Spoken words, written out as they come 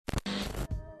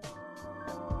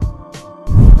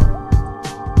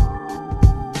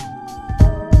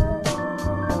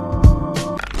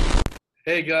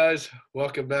Hey guys,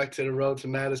 welcome back to the Road to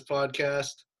Madness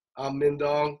podcast. I'm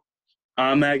Mindong.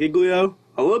 I'm Matt Giglio.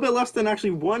 A little bit less than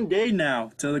actually 1 day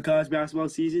now till the college basketball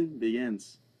season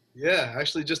begins. Yeah,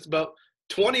 actually just about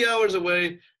 20 hours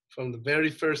away from the very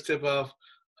first tip-off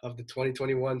of the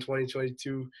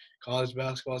 2021-2022 college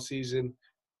basketball season.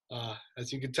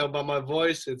 As you can tell by my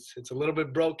voice, it's a little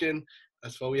bit broken.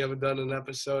 That's why we haven't done an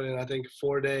episode in I think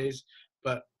 4 days.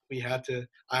 But I had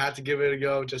to give it a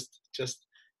go.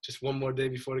 Just one more day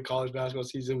before the college basketball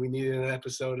season. We needed an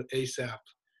episode ASAP.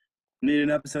 Need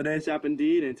an episode ASAP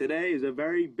indeed, and today is a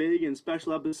very big and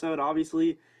special episode,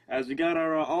 obviously, as we got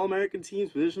our All-American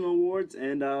teams positional awards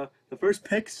and the first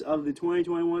picks of the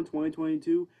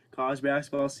 2021-2022 college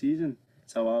basketball season.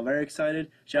 So very excited.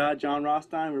 Shout out John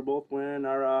Rothstein. We're both wearing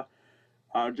our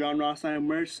John Rothstein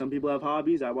merch. Some people have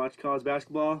hobbies. I watch college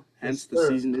basketball, Yes, hence the sir.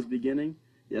 season is beginning.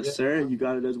 Yes, Yeah. sir. You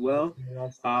got it as well.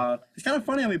 It's kind of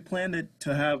funny how we planned it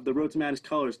to have the Road to Madness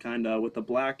colors, kind of with the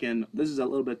black and this is a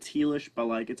little bit tealish, but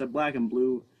like it's a black and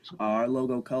blue, our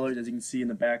logo colors, as you can see in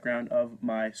the background of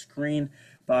my screen.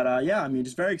 But yeah, I mean,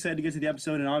 just very excited to get to the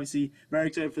episode, and obviously very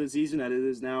excited for the season that it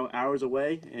is now hours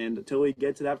away, and until we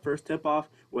get to that first tip off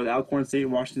with Alcorn State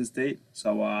and Washington State.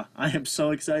 So I am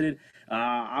so excited.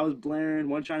 I was blaring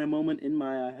One China Moment in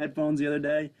my headphones the other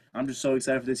day. I'm just so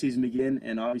excited for the season to begin,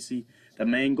 and obviously the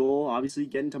main goal, obviously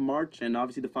getting to March, and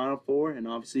obviously the Final Four, and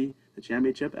obviously the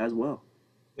championship as well.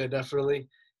 Yeah, definitely.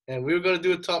 And we were going to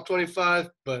do a top 25,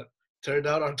 but turned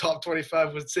out our top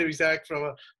 25 was Series Hack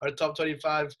from our top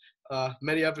 25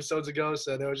 many episodes ago.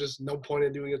 So there was just no point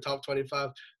in doing a top 25.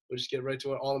 We'll just get right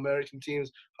to our All-American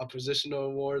teams, our positional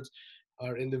awards,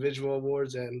 our individual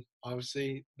awards, and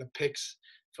obviously the picks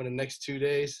for the next 2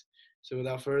 days. So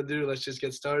without further ado, let's just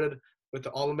get started with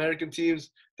the All-American teams.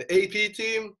 The AP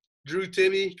team, Drew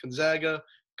Timme, Gonzaga,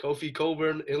 Kofi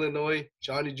Coburn, Illinois,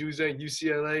 Johnny Juzang,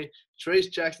 UCLA, Trace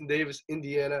Jackson Davis,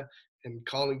 Indiana, and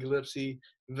Colin Gillespie,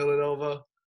 Villanova.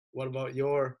 What about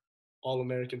your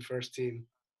All-American first team?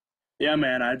 Yeah,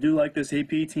 man, I do like this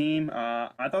AP team.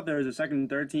 I thought there was a second and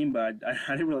third team, but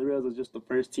I didn't really realize it was just the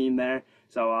first team there.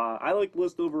 So I like the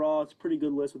list overall. It's a pretty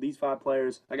good list with these five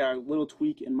players. I got a little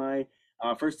tweak in my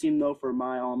first team, though, for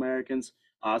my All-Americans.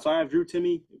 So I have Drew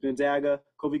Timme, Gonzaga,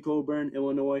 Kofi Coburn,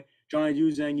 Illinois, Johnny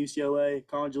Juzang, UCLA,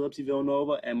 Colin Gillespie,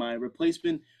 Villanova, and my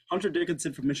replacement, Hunter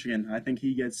Dickinson from Michigan. I think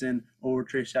he gets in over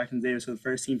Trace Jackson Davis for the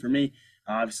first team for me.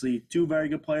 Obviously, two very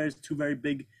good players, two very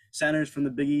big centers from the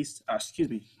Big East,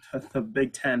 the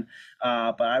Big Ten.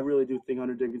 But I really do think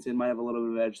Hunter Dickinson might have a little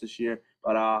bit of edge this year.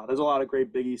 But there's a lot of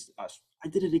great Big East. I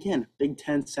did it again, Big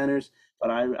Ten centers. But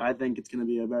I think it's going to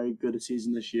be a very good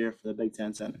season this year for the Big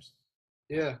Ten centers.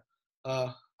 Yeah,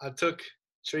 I took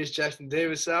Trace Jackson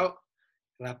Davis out,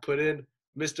 and I put in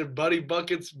Mr. Buddy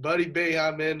Buckets, Buddy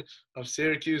Boeheim in of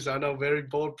Syracuse. I know, very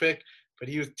bold pick, but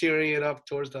he was tearing it up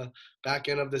towards the back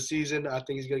end of the season. I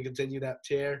think he's going to continue that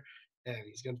tear, and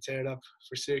he's going to tear it up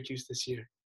for Syracuse this year.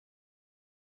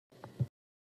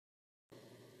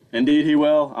 Indeed, he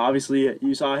will. Obviously,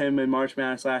 you saw him in March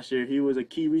Madness last year. He was a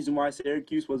key reason why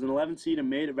Syracuse was an 11th seed and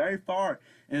made it very far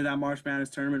into that March Madness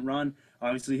tournament run.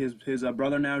 Obviously, his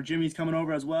brother now, Jimmy's coming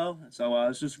over as well. So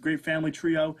it's just a great family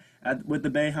trio with the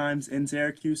Boeheims in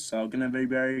Syracuse. So going to be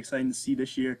very exciting to see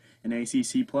this year in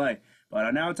ACC play. But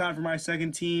now it's time for my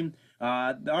second team.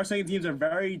 Our second teams are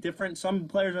very different. Some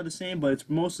players are the same, but it's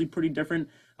mostly pretty different.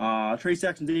 Trace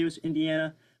Jackson Davis,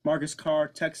 Indiana, Marcus Carr,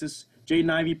 Texas, Jaden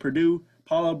Ivey, Purdue,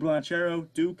 Paulo Blanchero,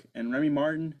 Duke, and Remy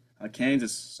Martin,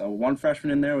 Kansas. So one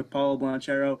freshman in there with Paulo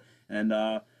Blanchero, and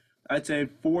I'd say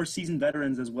 4 seasoned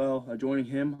veterans as well joining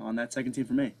him on that second team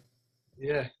for me.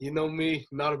 Yeah, you know me,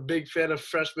 not a big fan of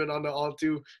freshmen on the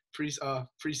all-two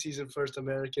preseason first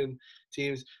American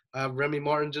teams. I have Remy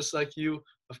Martin, just like you,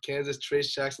 of Kansas,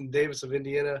 Trace Jackson Davis of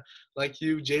Indiana, like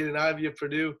you, Jaden Ivey of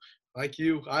Purdue, like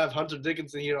you. I have Hunter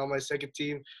Dickinson here on my second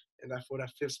team, and for that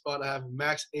fifth spot, I have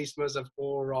Max Asmus of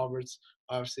Oral Roberts.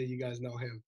 Obviously, you guys know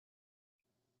him.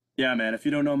 Yeah, man. If you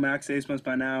don't know Max Asmus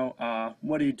by now,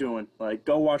 what are you doing? Like,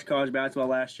 go watch college basketball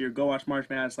last year, go watch March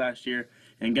Madness last year,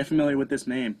 and get familiar with this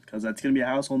name because that's going to be a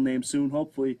household name soon,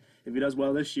 hopefully, if he does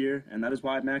well this year. And that is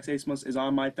why Max Asmus is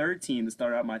on my third team to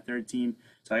start out my third team.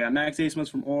 So I got Max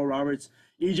Asmus from Oral Roberts.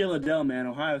 EJ Liddell, man,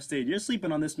 Ohio State. You're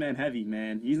sleeping on this man heavy,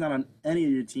 man. He's not on any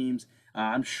of your teams.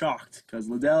 I'm shocked because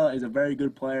Liddell is a very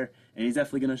good player, and he's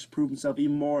definitely going to prove himself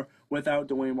even more without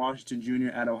Dwayne Washington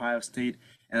Jr. at Ohio State.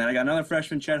 And then I got another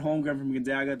freshman, Chet Holmgren from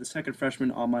Gonzaga, the second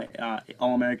freshman on my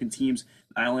All-American teams.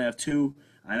 I only have 2.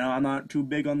 I know I'm not too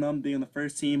big on them being on the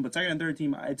first team, but second and third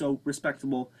team, it's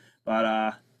respectable. But,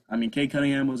 I mean, Cade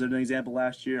Cunningham was an example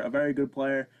last year, a very good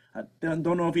player. I don't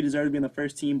know if he deserved to be in the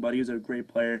first team, but he was a great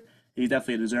player. he's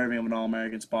definitely deserving of an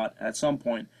All-American spot at some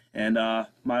point. And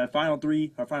my final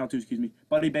three, or final two, excuse me,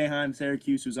 Buddy Boeheim,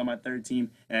 Syracuse, who's on my third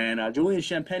team, and Julian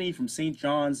Champagny from St.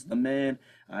 John's, the man.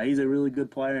 He's a really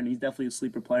good player, and he's definitely a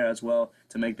sleeper player as well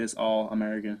to make this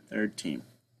All-American third team.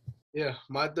 Yeah,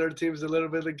 my third team is a little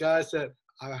bit of the guys that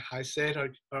I said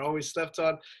are always slept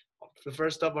on. The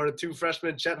first up are the two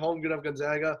freshmen, Chet Holmgren of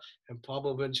Gonzaga and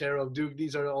Pablo Banchero of Duke.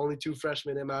 These are the only two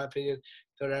freshmen, in my opinion,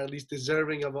 that are at least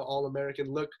deserving of an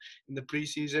All-American look in the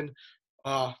preseason.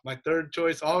 My third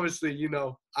choice, obviously,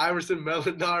 Iverson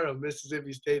Melinar of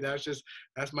Mississippi State.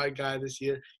 That's my guy this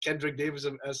year. Kendrick Davis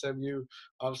of SMU,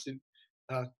 obviously,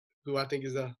 who I think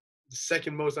is the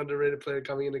second most underrated player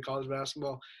coming into college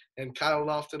basketball. And Kyle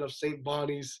Lofton of St.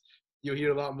 Bonnie's. You'll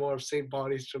hear a lot more of St.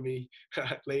 Bonnie's from me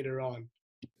later on.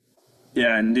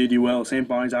 Yeah, indeed you will. St.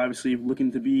 Bonnie's obviously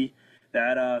looking to be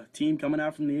that team coming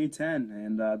out from the A10,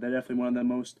 and they're definitely one of the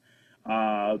most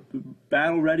uh,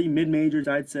 battle-ready mid-majors,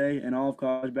 I'd say, in all of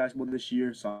college basketball this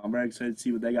year. So I'm very excited to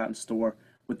see what they got in store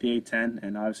with the A10,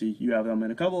 and obviously you have them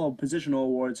in a couple of positional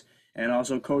awards and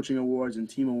also coaching awards and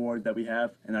team awards that we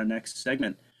have in our next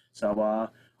segment. So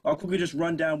I'll quickly just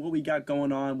run down what we got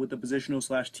going on with the positional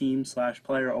slash team slash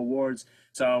player awards.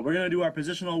 So we're going to do our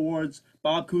positional awards.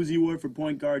 Bob Cousy Award for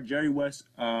point guard, Jerry West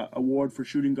Award for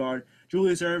shooting guard,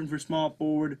 Julius Erving for small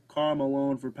forward, Karl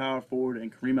Malone for power forward,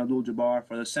 and Kareem Abdul-Jabbar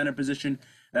for the center position.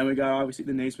 Then we got obviously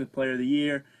the Naismith Player of the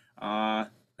Year, and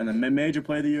the mid-major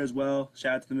Player of the Year as well.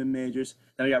 Shout out to the mid-majors.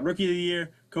 Then we got Rookie of the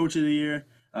Year, Coach of the Year,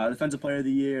 Defensive Player of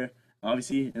the Year,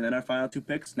 obviously, and then our final two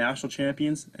picks, National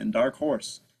Champions and Dark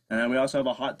Horse. And then we also have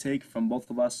a hot take from both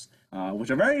of us, which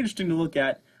are very interesting to look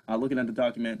at, looking at the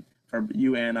document for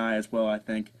you and I as well, I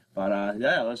think. But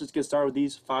yeah, let's just get started with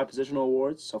these 5 positional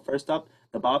awards. So first up,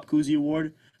 the Bob Cousy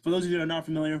Award. For those of you that are not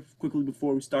familiar, quickly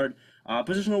before we start,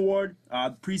 positional award,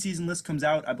 preseason list comes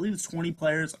out. I believe it's 20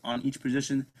 players on each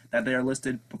position that they are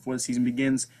listed before the season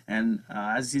begins. And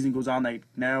as the season goes on, they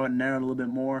narrow it a little bit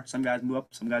more. Some guys move up,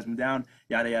 some guys move down,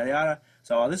 yada, yada, yada.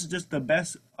 So this is just the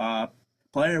best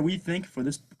player we think for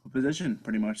this position,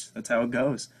 pretty much. That's how it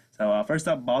goes. So first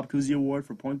up, Bob Cousy Award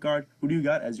for point guard. Who do you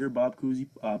got as your Bob Cousy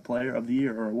Player of the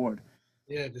Year or award?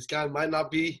 Yeah, this guy might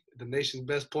not be the nation's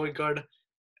best point guard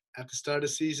at the start of the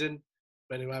season,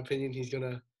 but in my opinion, he's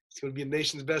gonna be the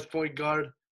nation's best point guard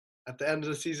at the end of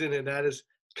the season, and that is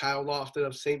Kyle Lofton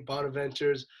of St.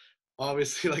 Bonaventures.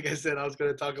 Obviously, like I said, I was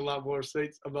going to talk a lot more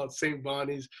about St.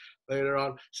 Bonnie's later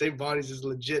on. St. Bonnie's is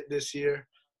legit this year,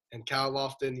 and Kyle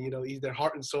Lofton, he's their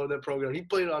heart and soul of their program. He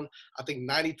played on, I think,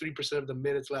 93% of the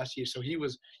minutes last year, so he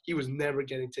was never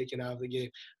getting taken out of the game.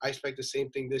 I expect the same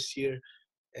thing this year,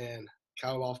 and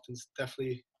Kyle Lofton's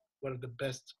definitely one of the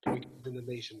best point guards in the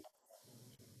nation.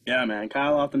 Yeah, man.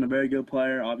 Kyle Lofton, a very good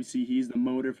player. Obviously, he's the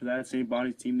motor for that St.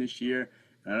 Bonnie's team this year.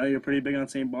 I know you're pretty big on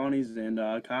St. Bonnie's, and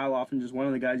Kyle Lofton just one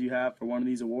of the guys you have for one of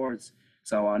these awards.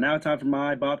 So now time for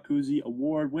my Bob Cousy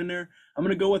Award winner. I'm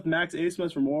going to go with Max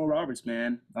Abmas from Oral Roberts,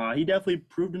 man. He definitely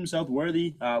proved himself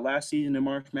worthy last season in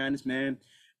March Madness, man.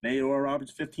 Made Oral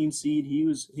Roberts 15 seed.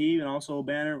 He and also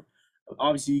O'Banner.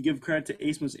 Obviously, you give credit to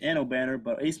Abmas and O'Banner,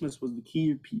 but Abmas was the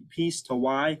key piece to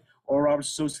why Oral Roberts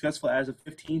was so successful as a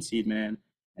 15 seed, man.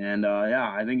 And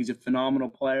yeah, I think he's a phenomenal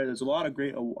player. There's a lot of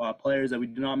great players that we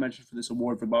do not mention for this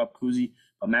award for Bob Cousy.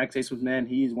 But Max Abmas, man,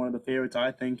 he's one of the favorites,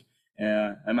 I think,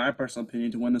 in my personal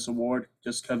opinion, to win this award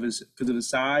just because of his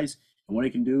size and what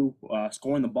he can do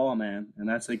scoring the ball, man. And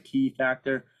that's a key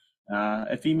factor.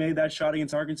 If he made that shot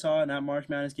against Arkansas in that March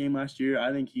Madness game last year,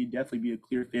 I think he'd definitely be a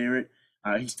clear favorite.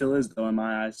 He still is, though, in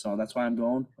my eyes. So that's why I'm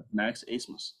going with Max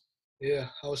Abmas. Yeah,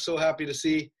 I was so happy to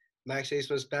see Max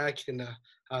Abmas back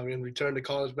and return to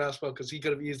college basketball because he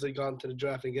could have easily gone to the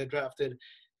draft and get drafted,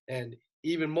 and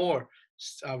even more,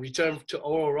 return to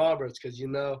Oral Roberts because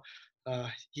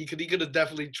he could have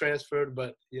definitely transferred,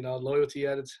 but loyalty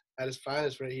at its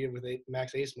finest right here with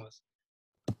Max Abmas.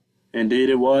 Indeed,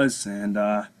 it was, and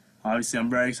obviously, I'm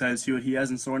very excited to see what he has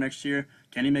in store next year.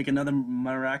 Can he make another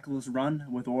miraculous run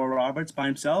with Oral Roberts by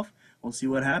himself? We'll see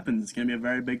what happens. It's going to be a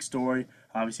very big story.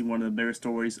 Obviously, one of the bigger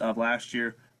stories of last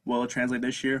year. Will it translate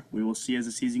this year? We will see as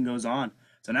the season goes on.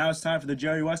 So now it's time for the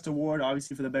Jerry West Award,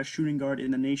 obviously for the best shooting guard in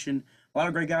the nation. A lot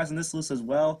of great guys on this list as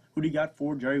well. Who do you got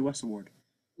for Jerry West Award?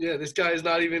 Yeah, this guy is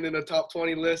not even in the top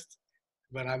 20 list,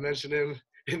 but I mentioned him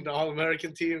in the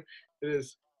All-American team. It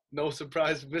is no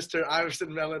surprise, Mr. Iverson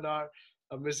Melinar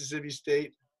of Mississippi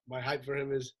State. My hype for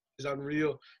him is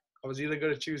unreal. I was either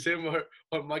going to choose him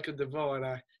or Michael DeVoe, and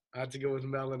I had to go with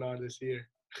Melinar this year.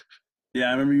 Yeah,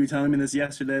 I remember you telling me this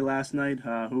last night,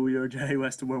 who your Jerry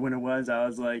West Award winner was. I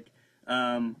was like,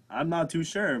 I'm not too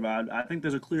sure, but I think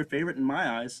there's a clear favorite in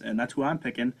my eyes, and that's who I'm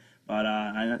picking. But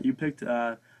you picked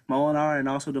Molinar and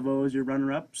also DeVoe is your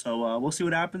runner-up. So we'll see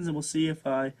what happens, and we'll see if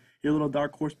your little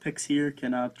dark horse picks here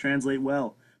can translate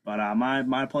well. But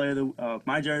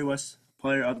my Jerry West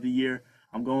player of the year,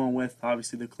 I'm going with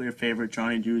obviously the clear favorite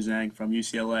Johnny Juzang from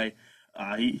UCLA.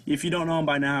 If you don't know him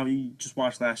by now, you just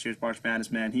watched last year's March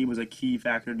Madness, man. He was a key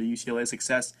factor to UCLA's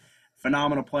success.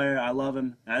 Phenomenal player. I love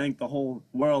him. I think the whole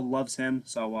world loves him.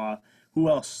 So who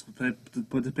else put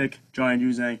the pick Johnny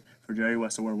Juzang for Jerry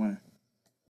West Award winner?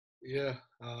 Yeah,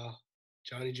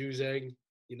 Johnny Juzang,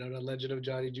 the legend of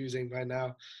Johnny Juzang by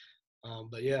now.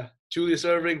 But yeah, Julius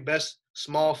Erving, best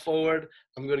small forward.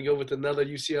 I'm going to go with another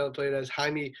UCLA player, that's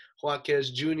Jaime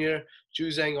Jaquez Jr.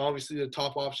 Juzang, obviously the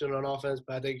top option on offense,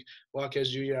 but I think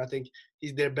Jaquez Jr., I think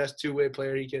he's their best two-way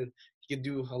player. He can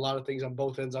do a lot of things on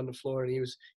both ends on the floor, and he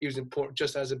was important,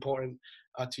 just as important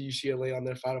to UCLA on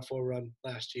their Final Four run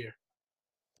last year.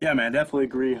 Yeah, man, definitely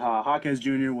agree. Hawkins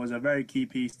Jr. was a very key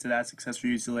piece to that success for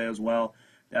UCLA as well.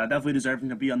 Definitely deserving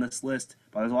to be on this list.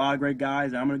 But there's a lot of great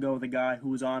guys. I'm going to go with a guy who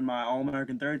was on my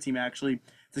All-American third team, actually.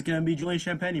 It's going to be Julian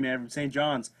Champagnie, man, from St.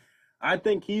 John's. I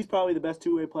think he's probably the best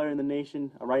two-way player in the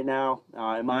nation right now,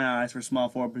 in my eyes, for small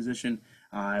forward position.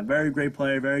 Very great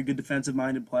player, very good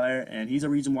defensive-minded player, and he's a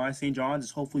reason why St. John's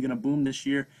is hopefully going to boom this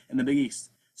year in the Big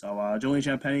East. So Julian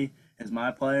Champagnie is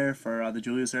my player for the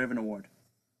Julius Erving Award.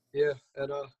 Yeah,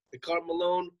 and the Karl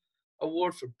Malone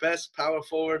Award for best power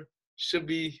forward should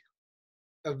be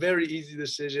a very easy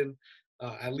decision,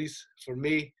 at least for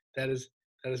me. That is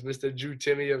Mr. Drew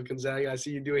Timme of Gonzaga. I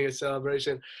see you doing a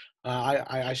celebration.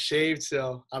 I shaved,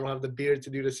 so I don't have the beard to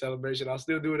do the celebration. I'll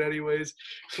still do it anyways.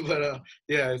 But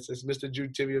yeah, it's Mr. Drew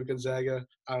Timme of Gonzaga.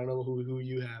 I don't know who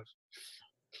you have.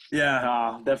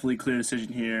 Yeah, definitely clear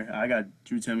decision here. I got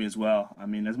Drew Timme as well. I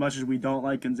mean, as much as we don't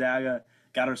like Gonzaga,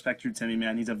 gotta respect Drew Timme,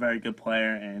 man. He's a very good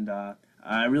player, and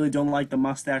I really don't like the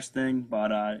mustache thing,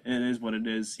 but it is what it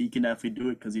is. He can definitely do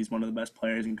it because he's one of the best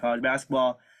players in college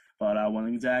basketball. But when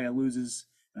Gonzaga loses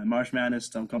March Madness,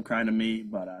 don't come crying to me.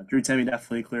 But Drew Timme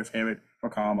definitely a clear favorite for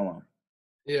Karl Malone.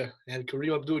 Yeah, and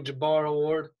Kareem Abdul-Jabbar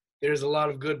Award. There's a lot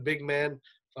of good big men.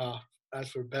 As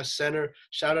for best center,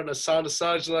 shout out to Sanda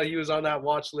Sajla. He was on that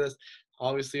watch list.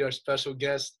 Obviously, our special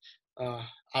guest. I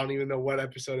don't even know what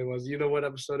episode it was. You know what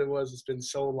episode it was? It's been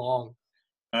so long.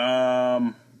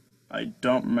 Um, I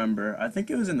don't remember. I think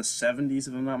it was in the 70s,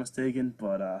 if I'm not mistaken,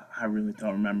 but I really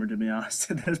don't remember, to be honest.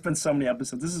 There's been so many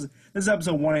episodes. This is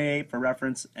episode 188 for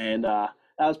reference, and that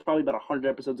was probably about 100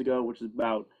 episodes ago, which is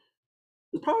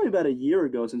it's probably about a year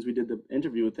ago since we did the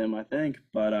interview with him, I think.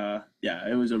 But yeah,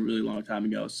 it was a really long time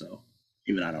ago, so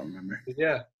even I don't remember.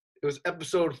 Yeah, it was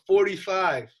episode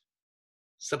 45,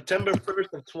 September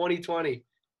 1st of 2020.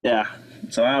 Yeah,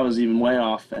 so I was even way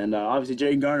off, and obviously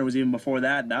Jay Garner was even before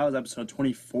that. That was episode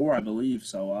 24, I believe.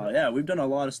 So yeah, we've done a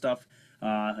lot of stuff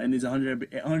in these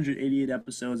 188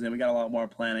 episodes, and we got a lot more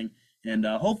planning, and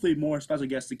hopefully more special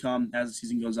guests to come as the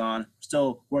season goes on.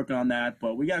 Still working on that,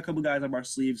 but we got a couple guys up our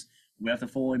sleeves. We have to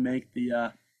fully make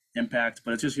the impact,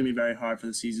 but it's just gonna be very hard for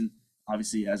the season,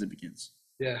 obviously, as it begins.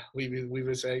 Yeah, we've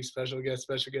been saying special guests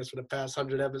for the past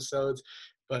 100 episodes,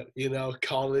 but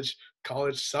college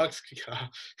sucks.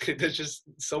 There's just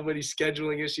so many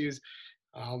scheduling issues.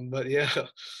 But yeah,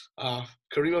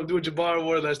 Kareem Abdul-Jabbar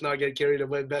Award. Let's not get carried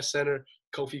away. Best center,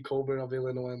 Kofi Cockburn of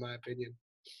Illinois, in my opinion.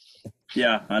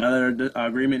 Yeah, another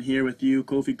agreement here with you,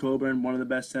 Kofi Cockburn, one of the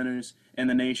best centers in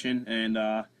the nation,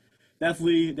 and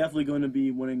definitely going to be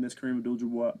winning this Kareem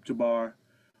Abdul-Jabbar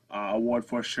award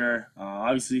for sure.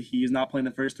 Obviously, he is not playing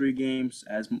the first three games,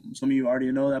 as some of you already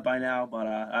know that by now, but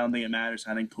I don't think it matters.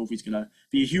 I think Kofi's going to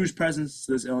be a huge presence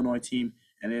to this Illinois team,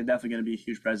 and they're definitely going to be a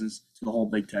huge presence to the whole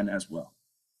Big Ten as well.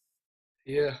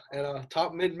 Yeah, and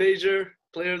top mid-major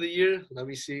player of the year. Let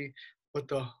me see what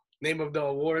the name of the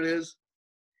award is.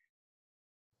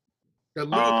 The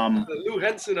Lou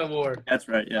Henson Award. That's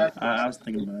right. Yeah, I was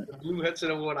thinking about it. The Lou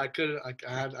Henson Award. I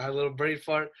had a little brain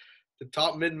fart. The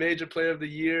top mid-major player of the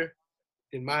year,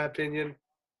 in my opinion,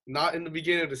 not in the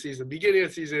beginning of the season. The beginning of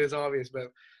the season is obvious,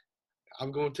 but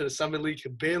I'm going to the Summit League.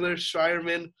 Baylor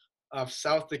Schreierman of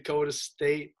South Dakota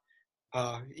State.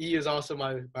 He is also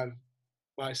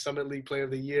my Summit League player of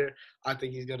the year. I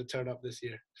think he's going to turn up this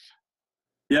year.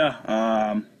 Yeah,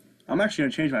 I'm actually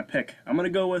going to change my pick. I'm going to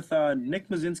go with Nick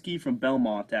Mazinski from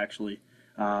Belmont, actually.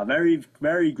 Very,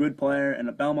 very good player,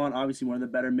 and Belmont, obviously one of the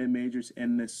better mid-majors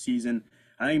in this season.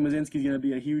 I think Mazinski's going to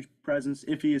be a huge presence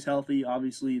if he is healthy.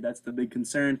 Obviously, that's the big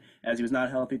concern, as he was not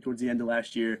healthy towards the end of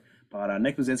last year. But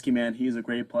Nick Mazinski, man, he is a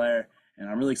great player, and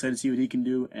I'm really excited to see what he can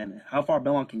do and how far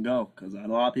Belmont can go, because a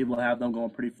lot of people have them going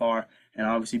pretty far, and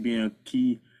obviously being a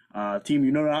key team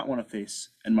you do not want to face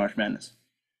in March Madness.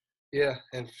 Yeah,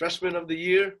 and freshman of the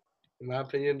year, in my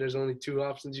opinion, there's only two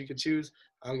options you could choose.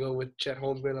 I'm going with Chet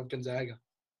Holmgren of Gonzaga.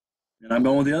 And I'm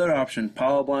going with the other option,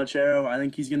 Paulo Blanchero. I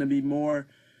think he's going to be more.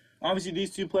 Obviously, these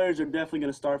two players are definitely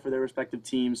going to start for their respective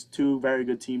teams. Two very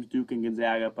good teams, Duke and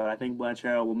Gonzaga. But I think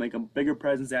Blanchero will make a bigger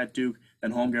presence at Duke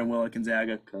than Holmgren will at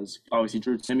Gonzaga because obviously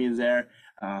Drew Simeon's there.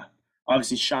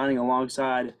 Obviously shining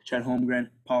alongside Chet Holmgren,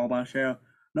 Paulo Blanchero.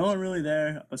 No one really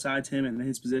there besides him in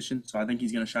his position. So I think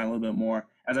he's going to shine a little bit more,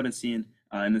 as I've been seeing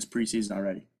in this preseason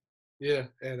already. Yeah,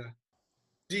 and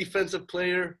defensive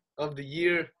player of the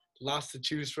year, lots to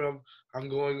choose from. I'm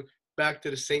going back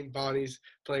to the St. Bonnie's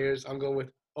players. I'm going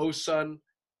with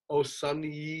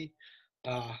Osunniyi.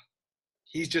 Uh,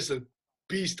 he's just a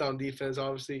beast on defense,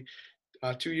 obviously.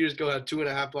 2 years ago, had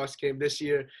 2.5 blocks a game. This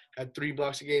year, had 3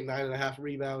 blocks a game, 9.5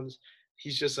 rebounds.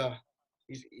 He's just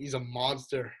he's a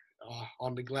monster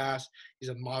on the glass. He's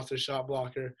a monster shot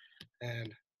blocker,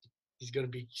 and he's going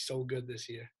to be so good this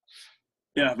year.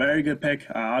 Yeah, very good pick.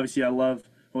 Obviously, I love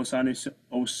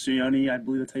Osunniyi. I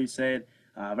believe that's how you say it.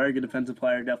 Very good defensive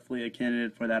player, definitely a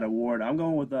candidate for that award. I'm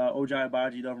going with Ojai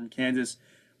Abaji, though, from Kansas.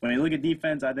 When you look at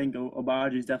defense, I think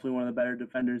Abaji is definitely one of the better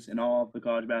defenders in all of the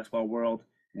college basketball world.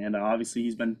 And obviously,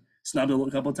 he's been snubbed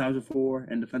a couple of times before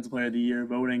in Defensive Player of the Year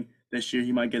voting. This year,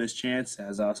 he might get his chance,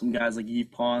 as some guys like Yves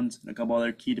Pons and a couple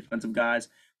other key defensive guys,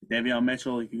 Davion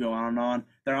Mitchell, you could go on and on.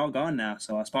 They're all gone now.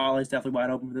 So Spotlight's definitely wide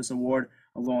open for this award.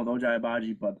 I'm going with Ojai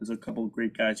Abaji, but there's a couple of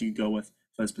great guys you could go with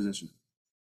for this position.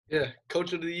 Yeah,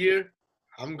 Coach of the Year.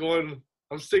 I'm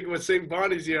sticking with St.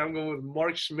 Bonnie's here. I'm going with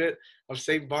Mark Schmidt of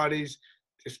St. Bonnie's.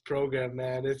 This program,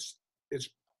 man, it's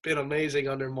been amazing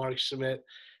under Mark Schmidt,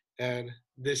 and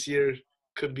this year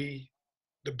could be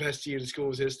the best year in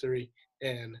school's history,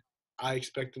 and I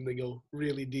expect them to go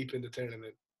really deep in the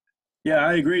tournament. Yeah,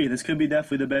 I agree. This could be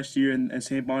definitely the best year in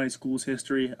St. Bonnie's School's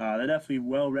history. They're definitely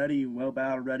well ready, well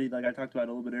battle ready, like I talked about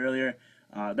a little bit earlier.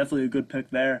 Definitely a good pick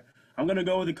there. I'm going to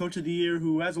go with the Coach of the Year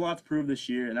who has a lot to prove this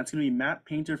year, and that's going to be Matt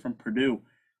Painter from Purdue.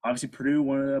 Obviously, Purdue,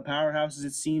 one of the powerhouses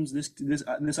it seems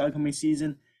this upcoming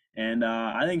season, and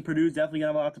I think Purdue's definitely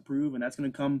going to have a lot to prove, and that's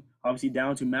going to come obviously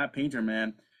down to Matt Painter,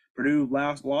 man. Purdue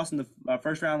lost in the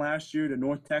first round last year to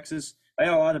North Texas. They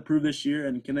got a lot to prove this year,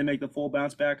 and can they make the full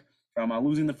bounce back from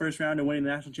losing the first round and winning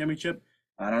the national championship?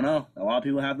 I don't know. A lot of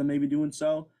people have them maybe doing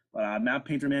so, but Matt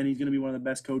Painter, man, he's going to be one of the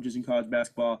best coaches in college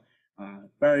basketball.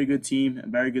 Very good team,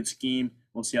 and very good scheme.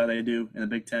 We'll see how they do in the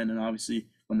Big Ten, and obviously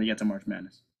when they get to March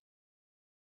Madness.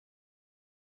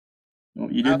 Well,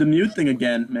 you did the mute thing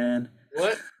again, man.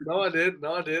 What? No, I did.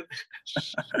 But yeah,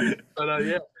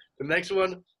 the next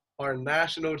one are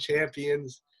national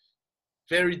champions.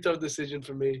 Very tough decision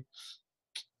for me.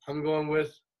 I'm going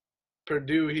with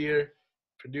Purdue here.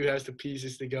 Purdue has the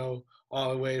pieces to go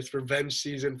all the way. It's revenge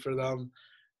season for them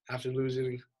after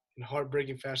losing in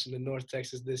heartbreaking fashion to North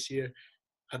Texas this year.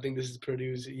 I think this is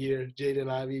Purdue's year. Jaden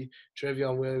Ivey,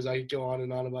 Trevion Williams, I could go on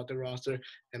and on about the roster.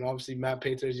 And obviously Matt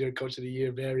Painter is your Coach of the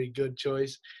Year. Very good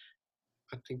choice.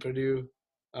 I think Purdue,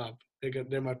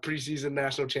 they're my preseason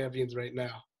national champions right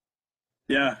now.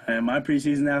 Yeah, and my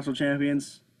preseason national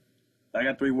champions, I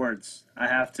got 3 words. I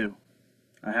have to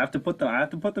put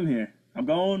them here. I'm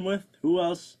going with who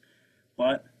else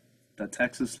but the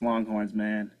Texas Longhorns,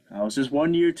 man. I was just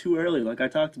 1 year too early, like I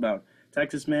talked about.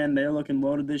 Texas, man, they're looking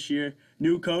loaded this year.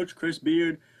 New coach, Chris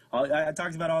Beard. I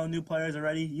talked about all the new players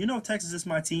already. You know Texas is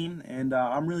my team, and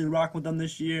I'm really rocking with them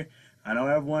this year. I know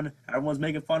everyone's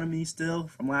making fun of me still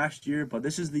from last year, but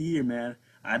this is the year, man.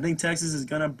 I think Texas is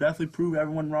going to definitely prove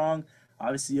everyone wrong.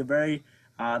 Obviously, a very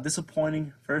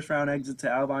disappointing first-round exit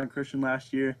to Alabama Christian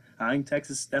last year. I think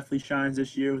Texas definitely shines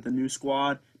this year with a new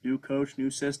squad, new coach, new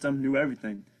system, new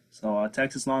everything. So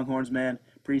Texas Longhorns, man,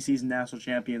 preseason national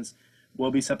champions. Will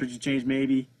be subject to change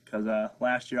maybe because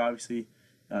last year obviously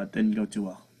didn't go too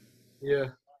well. Yeah,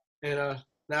 and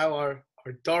now our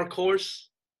dark horse.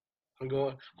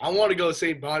 I want to go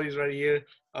St. Bonnie's right here,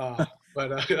 but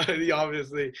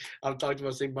obviously I've talked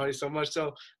about St. Bonnie's so much,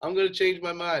 so I'm going to change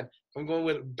my mind. I'm going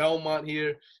with Belmont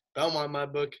here. Belmont, in my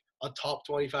book, a top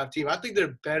 25 team. I think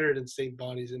they're better than St.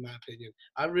 Bonnie's in my opinion.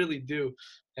 I really do,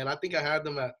 and I think I had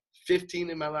them at 15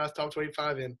 in my last top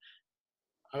 25, and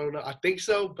I don't know. I think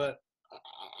so, but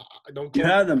I don't You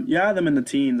quote. had them. You had them in the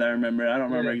teens. I remember. I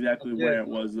don't remember Yeah, exactly yeah, where it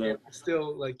was yeah.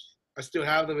 though. I still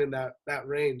have them in that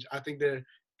range. I think they're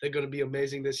going to be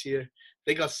amazing this year.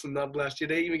 They got snubbed last year.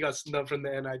 They even got snubbed from the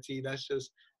NIT. That's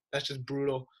just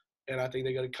brutal. And I think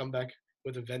they're going to come back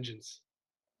with a vengeance.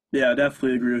 Yeah, I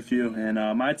definitely agree with you. And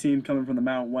my team coming from the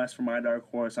Mountain West for my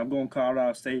dark horse. I'm going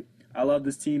Colorado State. I love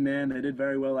this team, man. They did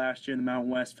very well last year in the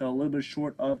Mountain West. Fell a little bit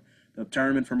short of the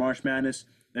tournament for March Madness.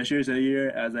 This year's the year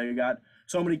as they got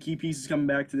so many key pieces coming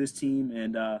back to this team.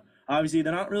 And Obviously,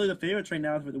 they're not really the favorites right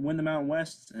now to win the Mountain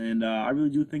West, and I really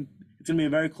do think it's going to be a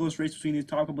very close race between these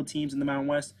top couple teams in the Mountain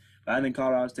West. But I think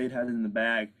Colorado State has it in the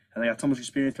bag, and they got so much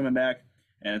experience coming back,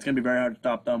 and it's going to be very hard to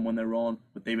stop them when they're rolling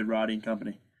with David Roddy and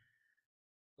company.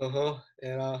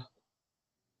 And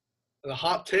the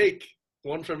hot take,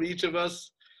 one from each of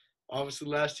us. Obviously,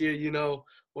 last year, you know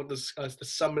what the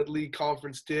Summit League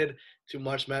Conference did to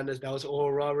March Madness. That was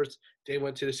Oral Roberts. They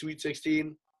went to the Sweet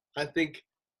 16. I think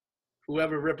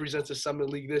whoever represents the Summit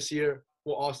League this year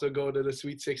will also go to the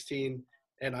Sweet 16.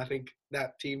 And I think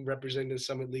that team representing the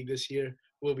Summit League this year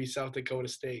will be South Dakota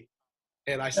State.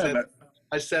 And Yeah, but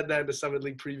I said that in the Summit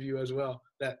League preview as well,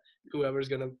 that whoever's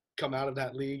going to come out of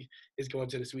that league is going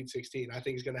to the Sweet 16. I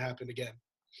think it's going to happen again.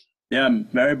 yeah,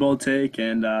 very bold take,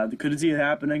 and couldn't see it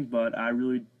happening, but I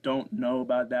really don't know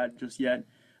about that just yet.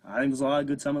 I think there's a lot of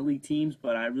good Summit League teams,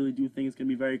 but I really do think it's going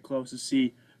to be very close to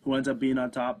see who ends up being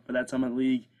on top for that Summit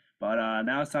League. But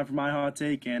now it's time for my hot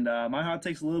take, and my hot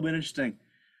take's a little bit interesting.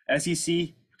 SEC,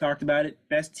 talked about it,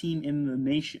 best team in the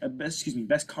nation,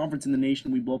 best conference in the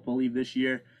nation. We both believe this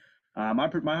year. My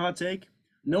hot take: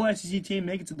 no SEC team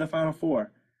make it to the Final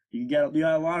Four. You got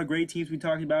a lot of great teams we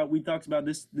talked about. We talked about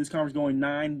this conference going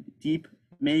 9 deep,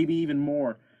 maybe even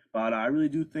more. But I really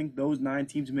do think those 9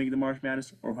 teams who make it to March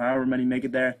Madness, or however many make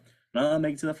it there, none of them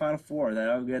make it to the Final Four.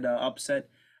 That'll get upset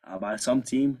by some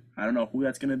team. I don't know who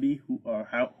that's going to be,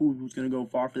 who's going to go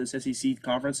far for this SEC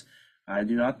conference. I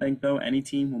do not think, though, any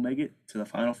team will make it to the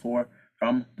Final Four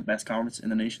from the best conference in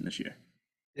the nation this year.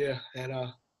 Yeah,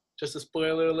 and just a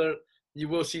spoiler alert, you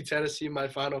will see Tennessee in my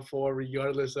Final Four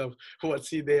regardless of what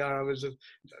seed they are.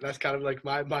 That's kind of like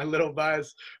my little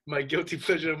bias, my guilty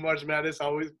pleasure of March Madness,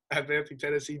 always advancing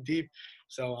Tennessee deep.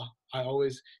 So I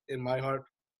always, in my heart,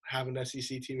 have an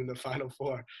SEC team in the Final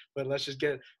Four. But let's just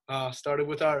get started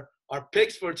with our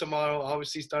picks for tomorrow.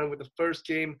 Obviously, starting with the first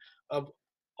game of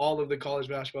all of the college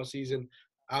basketball season,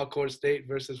 Alcorn State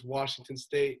versus Washington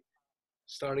State,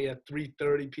 starting at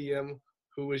 3:30 p.m.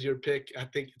 Who was your pick? I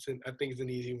think it's an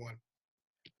easy one.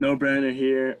 No brainer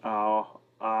here.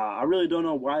 I really don't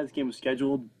know why this game was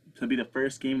scheduled to be the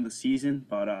first game of the season,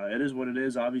 but it is what it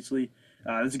is, obviously.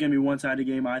 This is going to be a one-sided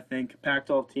game, I think.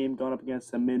 Pac-12 team going up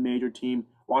against a mid-major team.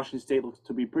 Washington State looks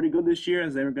to be pretty good this year,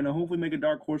 as they're going to hopefully make a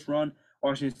dark horse run.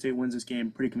 Washington State wins this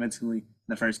game pretty convincingly in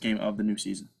the first game of the new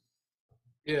season.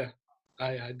 Yeah,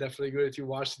 I definitely agree with you.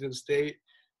 Washington State,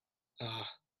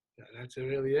 that's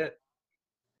really it.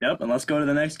 Yep, and let's go to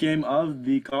the next game of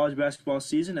the college basketball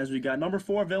season as we got number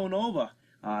 4 Villanova.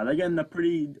 They're getting a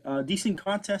pretty decent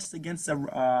contest against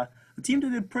a team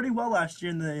that did pretty well last year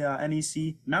in the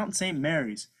NEC, Mount St.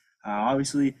 Mary's.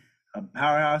 Obviously, a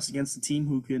powerhouse against a team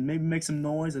who can maybe make some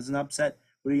noise as an upset.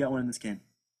 What do you got winning this game?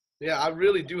 Yeah, I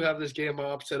really do have this game on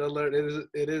upset alert.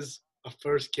 It is a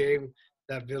first game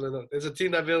that Villanova. It's a team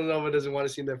that Villanova doesn't want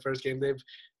to see in their first game.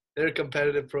 They're a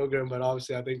competitive program, but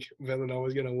obviously I think Villanova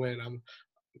is gonna win.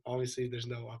 Obviously there's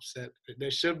no upset. They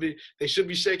should be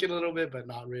shaking a little bit, but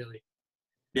not really.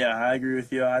 Yeah, I agree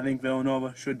with you. I think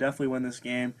Villanova should definitely win this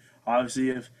game. Obviously,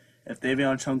 if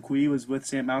Davion Chunqui was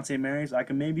with Mount St. Mary's, I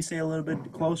can maybe say a little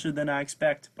bit closer than I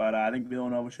expect, but I think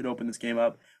Villanova should open this game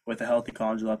up with a healthy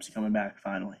College Lepsy coming back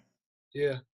finally.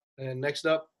 Yeah. And next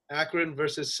up, Akron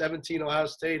versus 17 Ohio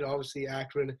State. Obviously,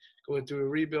 Akron going through a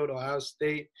rebuild. Ohio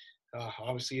State,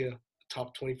 obviously a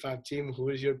top 25 team. Who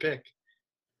is your pick?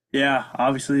 Yeah,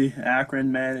 obviously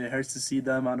Akron, man, it hurts to see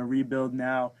them on a rebuild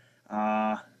now.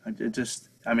 I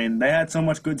mean, they had so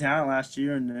much good talent last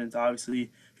year, and it's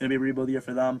obviously going to be a rebuild year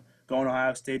for them. Going to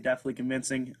Ohio State, definitely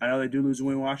convincing. I know they do lose to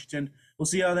win Washington. We'll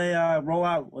see how they roll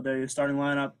out with their starting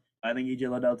lineup. I think E.J.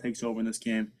 Liddell takes over in this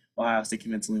game. Ohio State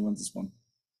convincingly wins this one.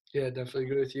 Yeah, definitely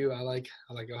agree with you. I like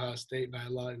Ohio State by a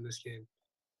lot in this game.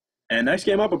 And next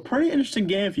game up, a pretty interesting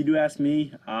game if you do ask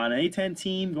me. An A10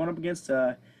 team going up against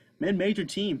a mid-major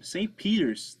team, St.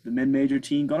 Peter's, the mid-major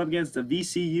team going up against the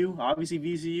VCU. Obviously,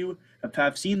 VCU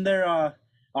have seen their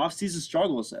off-season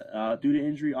struggles due to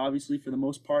injury, obviously, for the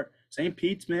most part. St.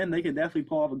 Pete's, man, they could definitely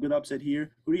pull off a good upset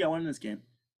here. Who do you got winning this game?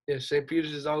 Yeah, St.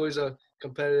 Peter's is always a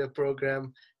competitive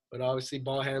program, but obviously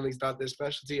ball handling is not their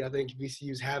specialty. I think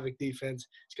VCU's Havoc defense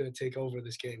is going to take over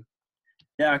this game.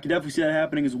 Yeah, I can definitely see that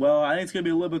happening as well. I think it's going to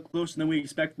be a little bit closer than we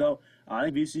expect, though. I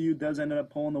think VCU does end up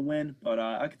pulling the win, but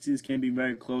I could see this game being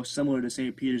very close, similar to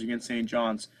St. Peter's against St.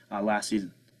 John's last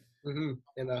season. Mm-hmm.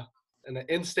 And an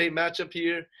in-state matchup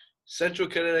here, Central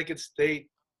Connecticut State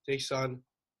takes on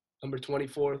number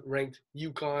 24 ranked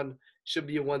UConn. Should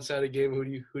be a one-sided game. Who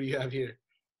do you have here?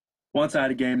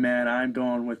 One-sided game, man. I'm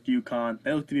going with UConn.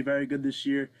 They look to be very good this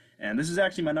year, and this is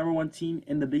actually my number 1 team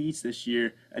in the Big East this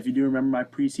year. If you do remember my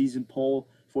preseason poll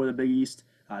for the Big East,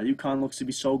 UConn looks to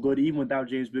be so good, even without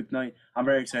James Bouknight. I'm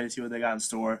very excited to see what they got in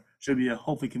store. Should be a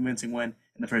hopefully convincing win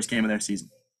in the first game of their season.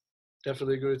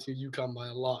 Definitely agree with you. UConn by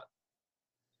a lot.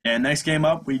 And next game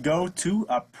up, we go to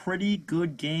a pretty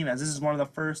good game, as this is one of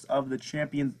the first of the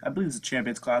champions. I believe it's a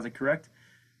Champions Classic, correct?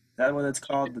 Is that what it's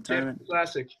called, the tournament?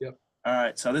 Classic, yep. All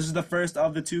right, so this is the first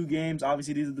of the two games.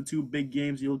 Obviously, these are the two big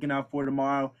games you're looking out for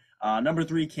tomorrow. Number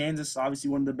 3, Kansas, obviously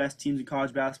one of the best teams in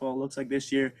college basketball. It looks like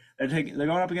this year they're going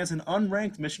up against an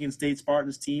unranked Michigan State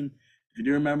Spartans team. If you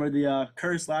do remember the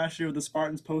curse last year with the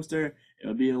Spartans poster, it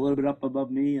would be a little bit up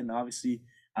above me, and obviously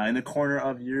in the corner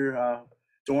of your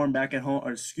dorm back at home,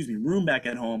 or excuse me, room back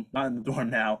at home, not in the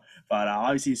dorm now. But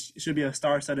obviously, it should be a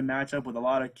star-studded matchup with a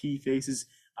lot of key faces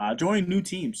joining new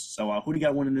teams. So who do you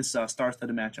got winning this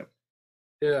star-studded matchup?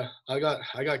 Yeah, I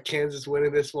got Kansas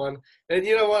winning this one. And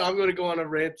you know what? I'm going to go on a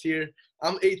rant here.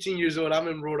 I'm 18 years old. I'm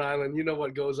in Rhode Island. You know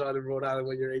what goes on in Rhode Island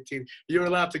when you're 18. You're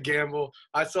allowed to gamble.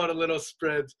 I saw the little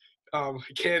spreads.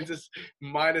 Kansas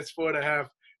 -4.5.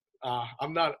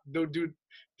 I'm not no dude.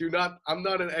 Do not. I'm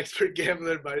not an expert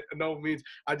gambler by no means.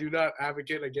 I do not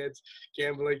advocate against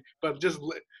gambling, but just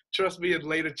trust me and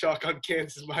lay the chalk on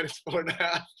Kansas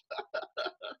 -4.5.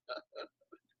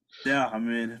 Yeah, I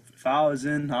mean, if I was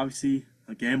in obviously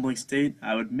a gambling state,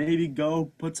 I would maybe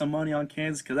go put some money on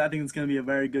Kansas because I think it's going to be a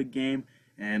very good game.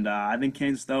 And I think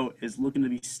Kansas, though, is looking to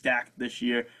be stacked this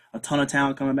year. A ton of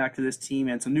talent coming back to this team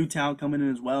and some new talent coming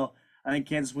in as well. I think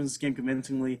Kansas wins this game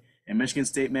convincingly. And Michigan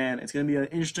State, man, it's going to be an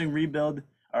interesting rebuild,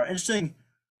 or interesting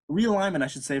realignment, I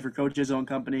should say, for Coach Izzo and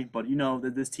company. But you know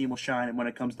that this team will shine when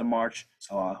it comes to March.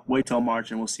 So wait till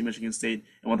March and we'll see Michigan State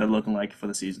and what they're looking like for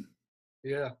the season.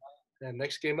 Yeah. And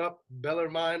next game up,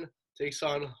 Bellarmine takes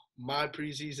on my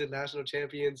preseason national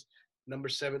champions, number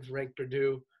 7th ranked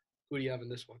Purdue. Who do you have in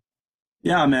this one?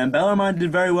 Yeah, man. Bellarmine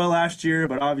did very well last year,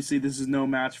 but obviously this is no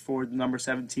match for the number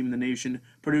 7 team in the nation.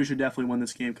 Purdue should definitely win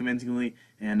this game convincingly,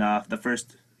 and the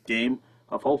first game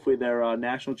of hopefully their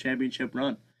national championship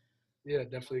run. Yeah,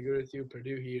 definitely agree with you.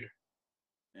 Purdue here.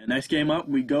 And next game up,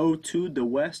 we go to the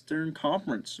Western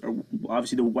Conference, or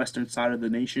obviously the western side of the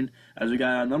nation, as we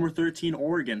got number 13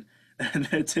 Oregon. And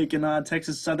they're taking on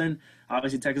Texas Southern.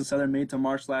 Obviously, Texas Southern made it to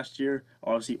March last year.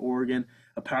 Obviously, Oregon,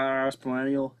 a powerhouse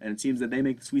perennial, and it seems that they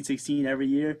make the Sweet 16 every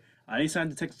year. Anytime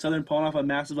the Texas Southern pulling off a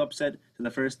massive upset to the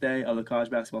first day of the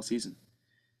college basketball season.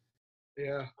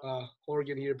 Yeah,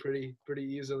 Oregon here pretty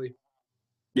easily.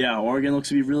 Yeah, Oregon looks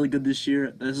to be really good this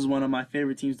year. This is one of my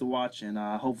favorite teams to watch, and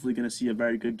hopefully going to see a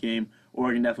very good game.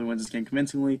 Oregon definitely wins this game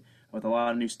convincingly with a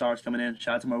lot of new stars coming in.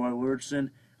 Shout out to my boy Richardson.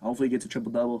 Hopefully, he gets a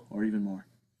triple-double or even more.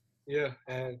 Yeah,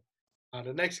 and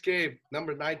the next game,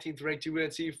 number 19th ranked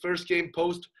UNC, first game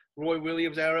post Roy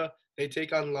Williams era. They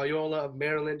take on Loyola of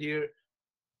Maryland here.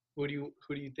 Who do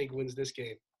you think wins this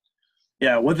game?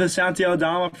 Yeah, with the Santiago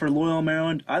Dama for Loyola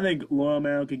Maryland, I think Loyola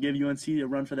Maryland could give UNC a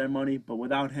run for their money, but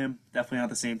without him, definitely not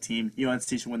the same team. UNC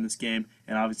should win this game,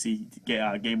 and obviously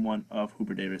get game 1 of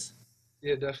Hooper Davis.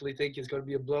 Yeah, definitely think it's going to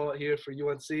be a blowout here for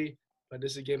UNC, but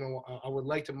this is a game I would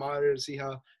like to monitor and see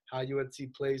how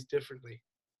UNC plays differently.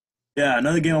 Yeah,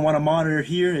 another game I want to monitor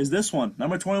here is this one.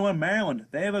 Number 21, Maryland.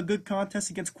 They have a good contest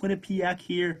against Quinnipiac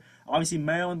here. Obviously,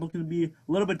 Maryland looking to be a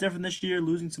little bit different this year,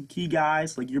 losing some key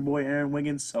guys like your boy Aaron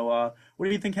Wiggins. So, what do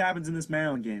you think happens in this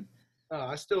Maryland game?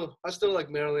 I still like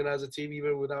Maryland as a team,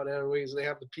 even without Aaron Wiggins. They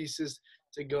have the pieces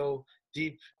to go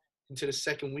deep into the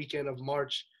second weekend of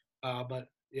March. But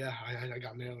yeah, I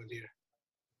got Maryland here.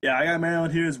 Yeah, I got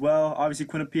Maryland here as well. Obviously,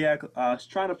 Quinnipiac is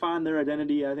trying to find their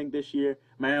identity, I think, this year.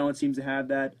 Maryland seems to have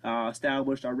that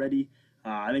established already.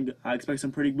 I expect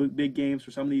some pretty big games for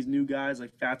some of these new guys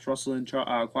like Fats Russell and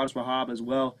Quadras Wahab as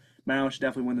well. Maryland should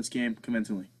definitely win this game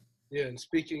convincingly. Yeah, and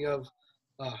speaking of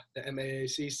the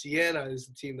MAAC, Siena is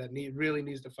the team that really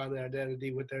needs to find their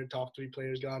identity with their top 3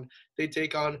 players gone. They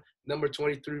take on number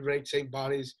 23 ranked St.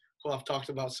 Bonnie's, who I've talked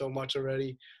about so much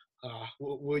already.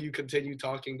 Will you continue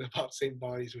talking about St.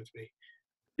 Bonnie's with me?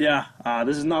 Yeah,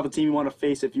 this is not the team you want to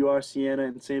face if you are Siena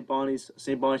and St. Bonnie's.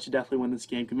 St. Bonnie's should definitely win this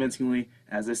game convincingly,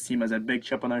 as this team has a big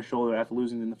chip on their shoulder after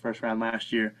losing in the first round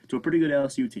last year to a pretty good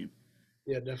LSU team.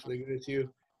 Yeah, definitely agree with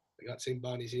you. I got St.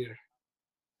 Bonnie's here.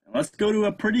 Let's go to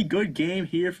a pretty good game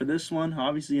here for this one.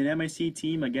 Obviously, an MAC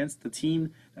team against the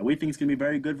team that we think is going to be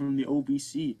very good from the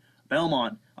OVC.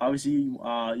 Belmont, obviously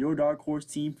your dark horse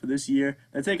team for this year.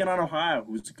 They're taking on Ohio,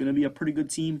 who's going to be a pretty good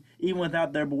team, even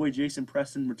without their boy Jason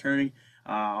Preston returning.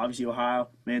 Obviously, Ohio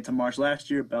made it to March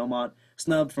last year. Belmont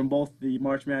snubbed from both the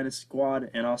March Madness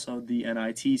squad and also the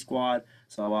NIT squad.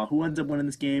 So who ends up winning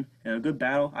this game? In a good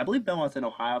battle. I believe Belmont's in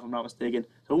Ohio, if I'm not mistaken.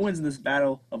 So who wins in this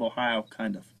battle of Ohio,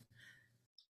 kind of?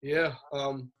 Yeah,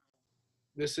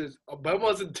 This is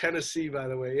Belmont's in Tennessee, by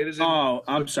the way. It is in. Oh,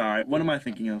 I'm sorry. What am I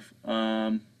thinking of?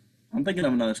 I'm thinking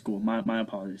of another school. My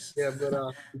apologies. Yeah,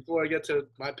 but before I get to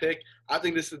my pick, I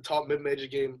think this is the top mid-major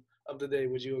game of the day.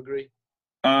 Would you agree?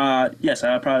 Yes,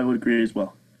 I probably would agree as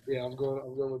well. Yeah, I'm going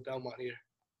with Belmont here.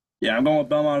 Yeah, I'm going with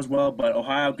Belmont as well, but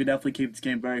Ohio could definitely keep this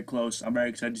game very close. I'm very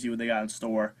excited to see what they got in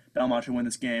store. Belmont should win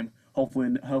this game. Hopefully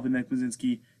Nick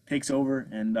Blazinski takes over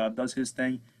and does his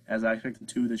thing as I expect him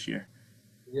to this year.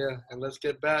 Yeah, and let's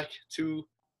get back to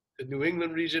the New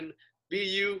England region.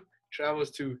 BU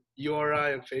travels to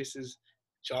URI and faces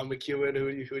John McEwen.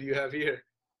 Who do you have here?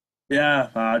 Yeah,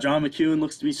 John McEwen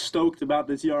looks to be stoked about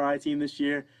this URI team this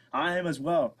year. I am as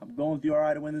well. I'm going with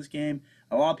URI to win this game.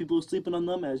 A lot of people are sleeping on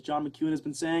them, as John McEwen has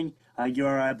been saying. I think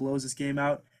URI blows this game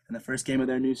out in the first game of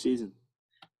their new season.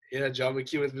 Yeah, John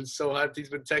McEwen's been so hyped. He's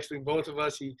been texting both of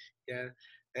us. Yeah,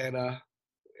 and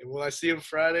will I see him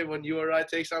Friday when URI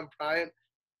takes on Bryant?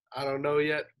 I don't know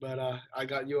yet, but I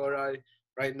got URI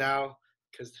right now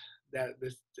because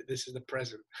this is the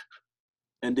present.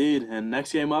 Indeed. And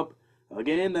next game up, a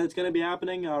game that's going to be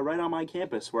happening right on my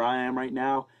campus where I am right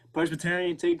now.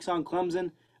 Presbyterian takes on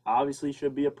Clemson. Obviously,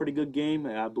 should be a pretty good game.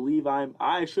 I believe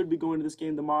I should be going to this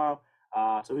game tomorrow.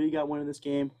 So who you got winning this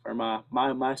game from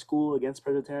my school against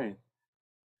Presbyterian?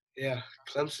 Yeah,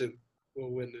 Clemson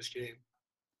will win this game.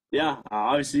 Yeah,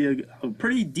 obviously a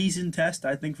pretty decent test,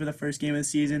 I think, for the first game of the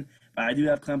season. But I do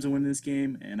have Clemson winning this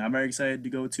game, and I'm very excited to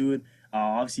go to it.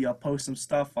 Obviously, I'll post some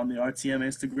stuff on the RTM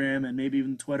Instagram and maybe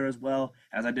even Twitter as well,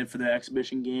 as I did for the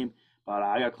exhibition game. But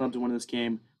I got Clemson winning this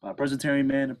game. Presbyterian,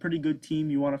 man, a pretty good team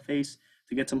you want to face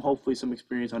to get hopefully some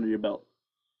experience under your belt.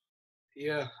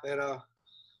 Yeah, and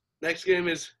next game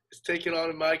is taken on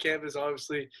in my campus.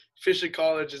 Obviously, Fisher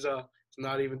College is it's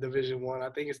not even Division One. I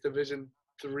think it's Division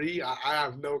 3. I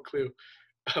have no clue,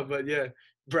 but yeah,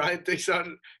 Brian takes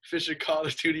on Fisher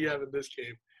College. Who do you have in this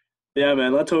game? Yeah,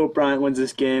 man. Let's hope Bryant wins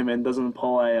this game and doesn't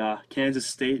pull a Kansas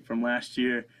State from last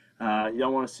year. You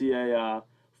don't want to see a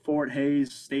Fort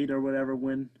Hays State or whatever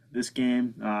win this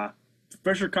game.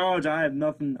 Fisher College, I have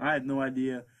nothing. I have no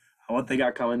idea what they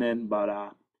got coming in,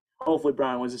 but hopefully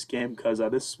Bryant wins this game because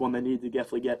this is one they need to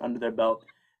definitely get under their belt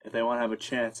if they want to have a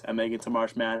chance at making it to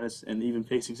March Madness and even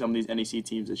facing some of these NEC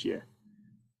teams this year.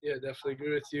 Yeah, definitely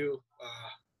agree with you,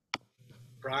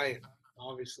 Brian.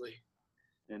 Obviously.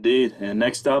 Indeed. And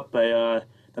next up, the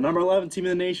number 11 team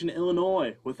in the nation,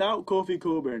 Illinois, without Kofi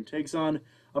Coburn, takes on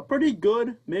a pretty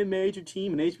good mid-major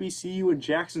team in HBCU and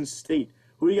Jackson State.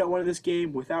 Who do you got winning this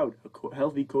game without a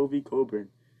healthy Kofi Coburn?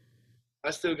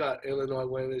 I still got Illinois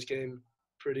winning this game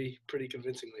pretty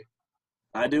convincingly.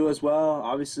 I do as well.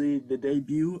 Obviously, the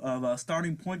debut of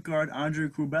starting point guard Andre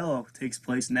Curbelo takes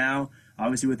place now.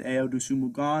 Obviously, with Ayo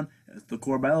Dosunmu gone, it's the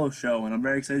Corbello show, and I'm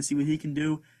very excited to see what he can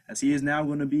do as he is now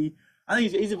going to be. I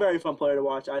think he's a very fun player to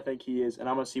watch. I think he is, and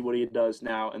I'm going to see what he does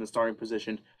now in the starting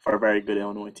position for a very good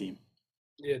Illinois team.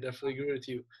 Yeah, definitely agree with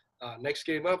you. Next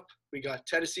game up, we got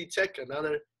Tennessee Tech,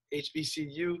 another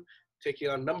HBCU, taking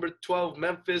on number 12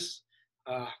 Memphis.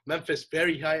 Memphis,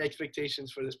 very high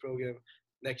expectations for this program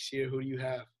next year. Who do you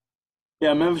have?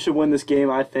 Yeah, Memphis should win this game,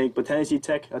 I think. But Tennessee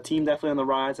Tech, a team definitely on the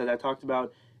rise, as I talked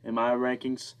about in my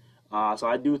rankings. So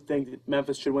I do think that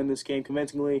Memphis should win this game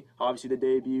convincingly. Obviously, the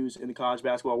debuts in the college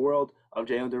basketball world of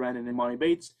Jalen Duren and Imani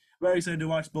Bates. Very excited to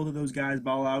watch both of those guys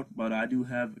ball out, but I do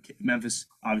have Memphis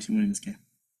obviously winning this game.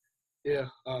 Yeah,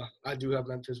 I do have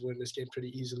Memphis winning this game pretty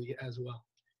easily as well.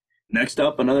 Next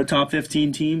up, another top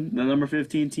 15 team, the number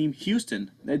 15 team,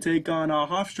 Houston. They take on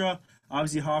Hofstra.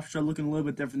 Obviously, Hofstra looking a little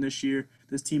bit different this year.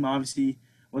 This team obviously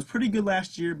was pretty good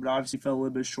last year, but obviously fell a little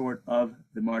bit short of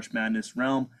the March Madness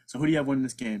realm. So who do you have winning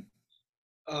this game?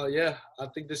 Yeah, I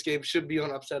think this game should be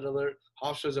on upset alert.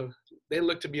 They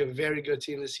look to be a very good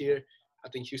team this year. I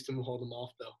think Houston will hold them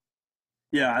off, though.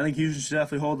 Yeah, I think Houston should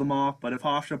definitely hold them off. But if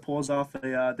Hofstra pulls off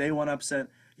a day one upset,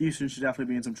 Houston should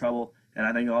definitely be in some trouble. And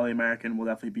I think All the American will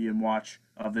definitely be in watch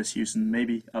of this Houston,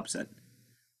 maybe upset.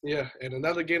 Yeah, and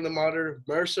another game to monitor,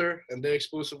 Mercer and their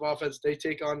explosive offense. They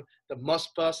take on the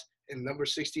Must Bus in number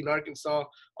 16 Arkansas.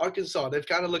 Arkansas, they've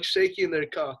kind of looked shaky in their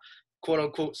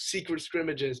quote-unquote secret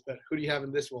scrimmages, but who do you have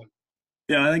in this one?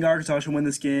 Yeah, I think Arkansas should win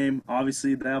this game.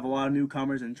 Obviously, they have a lot of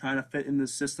newcomers and trying to fit in the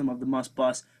system of the Must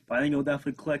Bus, but I think it'll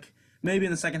definitely click. Maybe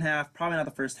in the second half, probably not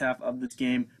the first half of this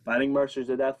game, but I think Mercer's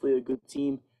definitely a good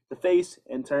team to face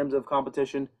in terms of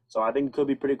competition. So I think it could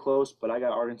be pretty close, but I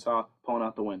got Arkansas pulling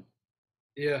out the win.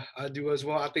 Yeah, I do as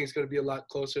well. I think it's going to be a lot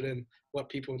closer than what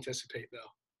people anticipate, though.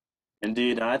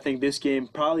 Indeed, and I think this game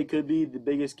probably could be the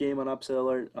biggest game on upset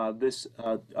alert this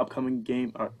upcoming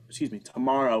game, or excuse me,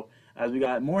 tomorrow, as we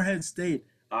got Morehead State,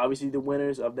 obviously the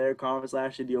winners of their conference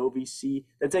last year, the OVC.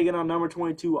 They're taking on number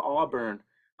 22 Auburn.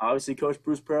 Obviously, Coach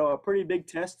Bruce Pearl, a pretty big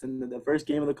test in the first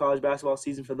game of the college basketball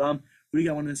season for them. Who do you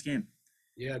got winning this game?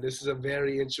 Yeah, this is a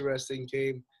very interesting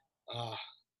game. Uh,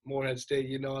 Morehead State,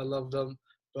 I love them,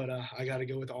 but I got to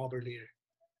go with Auburn here.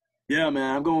 Yeah,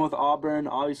 man, I'm going with Auburn.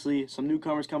 Obviously, some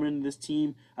newcomers coming into this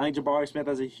team. I think Jabari Smith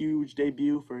has a huge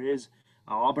debut for his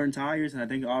Auburn Tigers, and I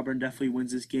think Auburn definitely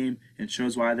wins this game and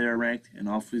shows why they're ranked and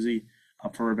obviously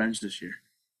up for revenge this year.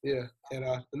 Yeah, and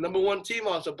the number one team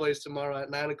also plays tomorrow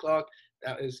at 9 o'clock.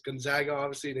 That is Gonzaga,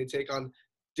 obviously. They take on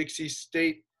Dixie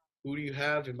State. Who do you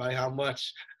have and by how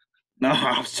much? No,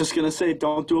 I was just gonna say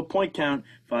don't do a point count,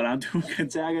 but I'm doing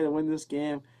Gonzaga to win this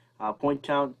game. Point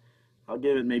count, I'll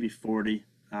give it maybe 40.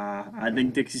 I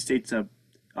think Dixie State's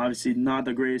obviously not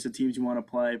the greatest of teams you want to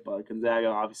play, but Gonzaga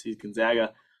obviously is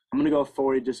Gonzaga. I'm gonna go with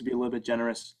 40 just to be a little bit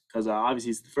generous because obviously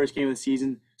it's the first game of the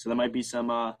season, so there might be some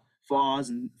flaws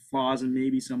and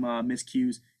maybe some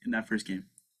miscues in that first game.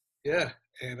 Yeah,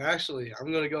 and actually,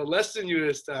 I'm going to go less than you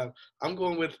this time. I'm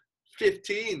going with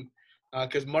 15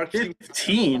 because Mark Few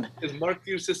 15. is Mark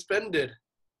Few suspended.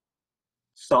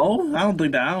 So I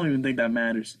don't even think that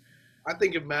matters. I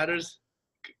think it matters.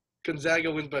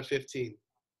 Gonzaga wins by 15.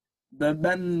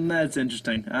 That's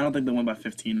interesting. I don't think they'll win by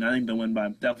 15. I think they'll win by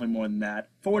definitely more than that.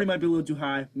 40 might be a little too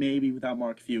high, maybe without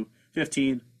Mark Few.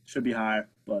 15 should be higher,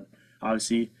 but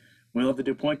obviously we'll have to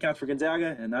do point counts for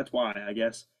Gonzaga, and that's why, I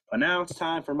guess. But now it's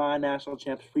time for my national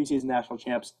champs, preseason national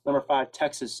champs. Number 5,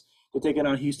 Texas. They're taking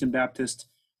on Houston Baptist.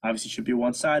 Obviously should be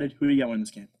one-sided. Who do you got winning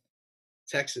this game?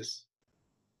 Texas.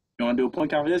 You want to do a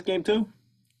point count for this game too?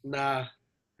 Nah.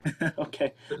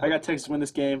 Okay. I got Texas win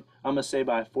this game. I'm going to say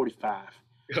by 45.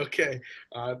 Okay.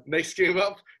 Next game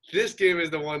up. This game is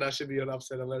the one that should be an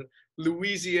upset alert.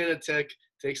 Louisiana Tech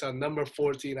takes on number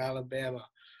 14 Alabama.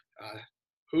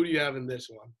 Who do you have in this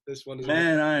one? This one is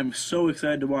Man, I am so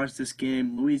excited to watch this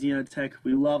game. Louisiana Tech,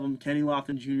 we love him. Kenny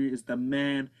Lofton Jr. is the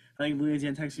man. I think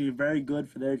Louisiana Tech is going to be very good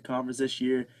for their conference this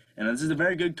year. And this is a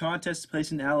very good contest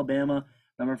placing Alabama,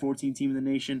 number 14 team in the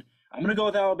nation. I'm going to go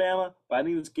with Alabama, but I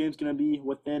think this game's going to be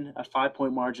within a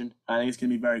 5-point margin. I think it's going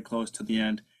to be very close to the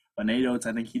end. But Nate Oates,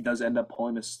 I think he does end up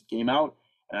pulling this game out.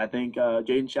 And I think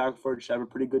Jaden Shackelford should have a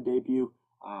pretty good debut,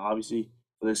 obviously,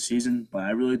 for this season. But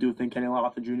I really do think Kenny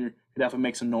Lofton Jr. could definitely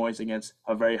make some noise against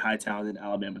a very high-talented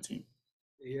Alabama team.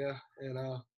 Yeah, and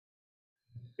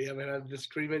we haven't had a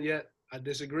disagreement yet. I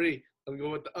disagree. I'm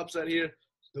going with the upset here.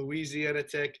 Louisiana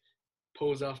Tech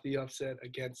pulls off the upset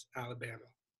against Alabama.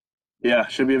 Yeah,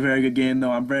 should be a very good game, though.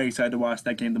 I'm very excited to watch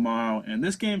that game tomorrow. And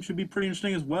this game should be pretty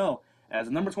interesting as well. As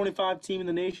the number 25 team in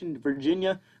the nation,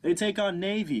 Virginia, they take on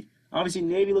Navy. Obviously,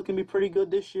 Navy looking to be pretty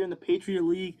good this year in the Patriot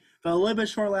League. Fell a little bit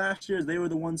short last year as they were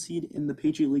the 1 seed in the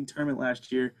Patriot League tournament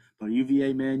last year. But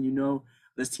UVA, man,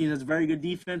 this team has a very good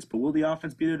defense, but will the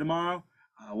offense be there tomorrow?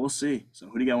 We'll see. So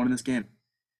who do you got winning this game?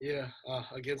 Yeah,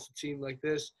 against a team like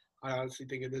this, I honestly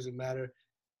think it doesn't matter.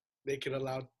 They could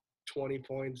allow 20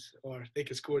 points, or they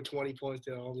could score 20 points.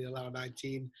 They'll only allow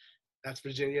 19. That's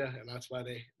Virginia, and that's why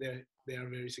they are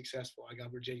very successful. I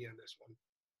got Virginia in this one.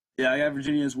 Yeah, I got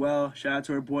Virginia as well. Shout out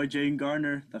to our boy Jaden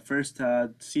Gardner. The first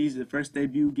the first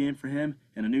debut game for him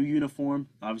in a new uniform.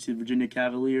 Obviously, the Virginia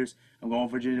Cavaliers. I'm going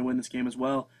with Virginia to win this game as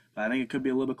well. But I think it could be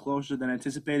a little bit closer than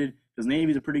anticipated because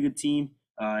Navy's a pretty good team.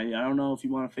 I don't know if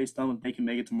you want to face them if they can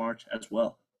make it to March as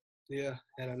well. Yeah,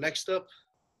 and next up,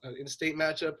 in-state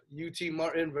matchup, UT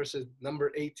Martin versus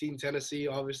number 18 Tennessee.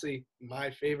 Obviously,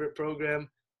 my favorite program.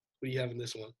 What do you have in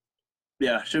this one?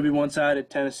 Yeah, should be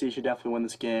one-sided. Tennessee should definitely win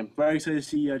this game. Very excited to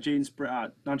see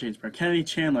Kennedy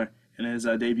Chandler in his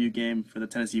debut game for the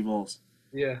Tennessee Vols.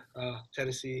 Yeah,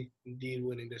 Tennessee indeed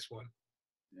winning this one.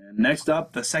 And next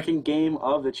up, the second game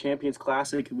of the Champions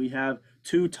Classic. We have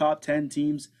 2 top 10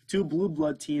 teams, 2 blue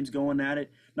blood teams going at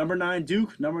it. Number 9,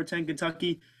 Duke. Number 10,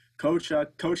 Kentucky. Coach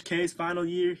K's final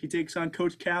year. He takes on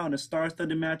Coach Cal in a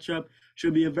star-studded matchup.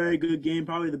 Should be a very good game,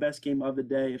 probably the best game of the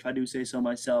day, if I do say so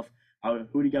myself.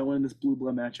 Who do you got winning this blue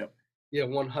blood matchup? Yeah,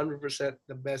 100%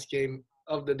 the best game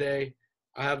of the day.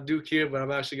 I have Duke here, but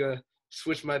I'm actually going to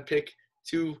switch my pick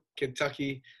to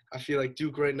Kentucky. I feel like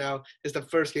Duke right now is the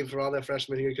first game for all their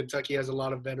freshmen here. Kentucky has a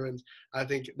lot of veterans. I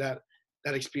think that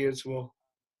experience will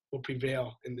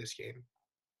prevail in this game.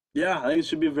 Yeah, I think it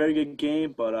should be a very good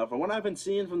game. But from what I've been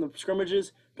seeing from the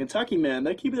scrimmages, Kentucky, man,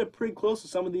 they're keeping it pretty close to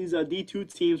some of these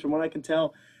D2 teams from what I can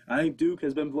tell. I think Duke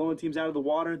has been blowing teams out of the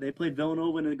water. They played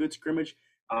Villanova in a good scrimmage.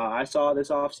 I saw this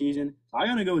offseason. I'm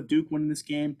going to go with Duke winning this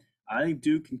game. I think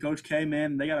Duke and Coach K,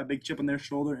 man, they got a big chip on their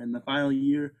shoulder in the final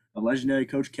year of legendary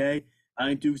Coach K. I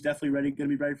think Duke's definitely going to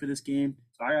be ready for this game.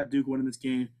 So I got Duke winning this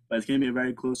game, but it's going to be a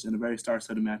very close and a very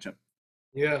star-studded matchup.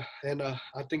 Yeah, and I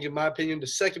think, in my opinion, the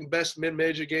second best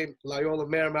mid-major game, Loyola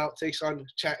Marymount takes on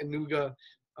Chattanooga.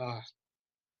 Uh,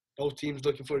 both teams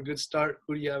looking for a good start.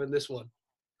 Who do you have in this one?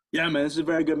 Yeah, man, this is a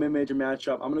very good mid-major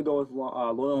matchup. I'm gonna go with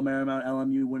Loyal Marymount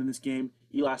LMU winning this game.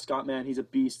 Eli Scott, man, he's a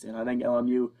beast, and I think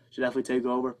LMU should definitely take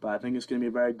over. But I think it's gonna be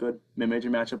a very good mid-major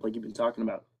matchup, like you've been talking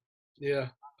about. Yeah,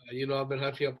 I've been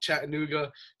hyping up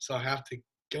Chattanooga, so I have to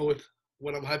go with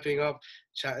what I'm hyping up.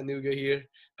 Chattanooga here.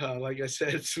 Like I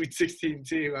said, Sweet 16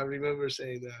 team. I remember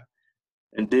saying that.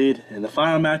 Indeed. And the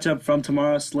final matchup from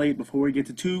tomorrow's slate before we get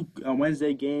to two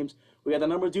Wednesday games, we got the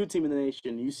number two team in the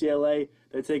nation, UCLA.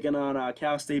 They're taking on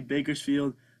Cal State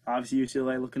Bakersfield. Obviously,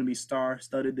 UCLA looking to be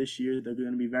star-studded this year. They're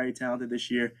going to be very talented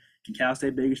this year. Can Cal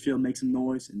State Bakersfield make some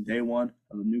noise in day one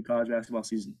of the new college basketball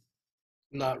season?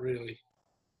 Not really.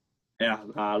 Yeah,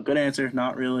 good answer.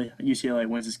 Not really. UCLA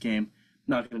wins this game.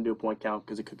 Not going to do a point count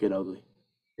because it could get ugly.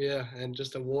 Yeah, and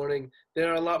just a warning,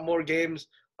 there are a lot more games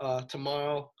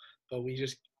tomorrow, but we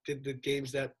just did the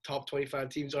games that top 25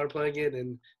 teams are playing in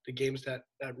and the games that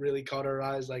really caught our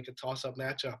eyes, like a toss-up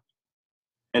matchup.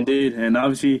 Indeed, and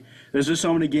obviously, there's just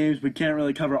so many games we can't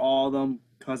really cover all of them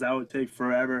because that would take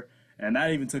forever, and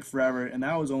that even took forever, and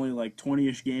that was only like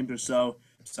 20-ish games or so.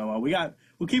 So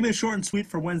we'll keep it short and sweet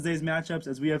for Wednesday's matchups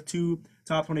as we have two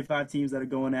top 25 teams that are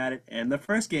going at it, and the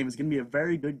first game is going to be a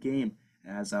very good game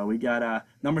as we got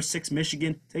number 6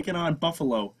 Michigan taking on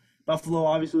Buffalo. Buffalo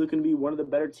obviously looking to be one of the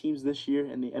better teams this year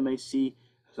in the MAC.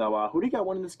 So who do you got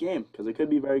winning this game? Because it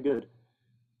could be very good.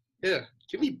 Yeah,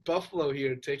 give me Buffalo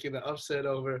here taking the upset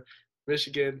over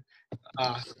Michigan.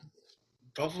 Uh,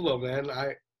 Buffalo, man.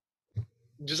 I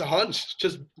just a hunch,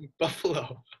 just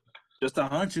Buffalo. Just a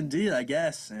hunch indeed, I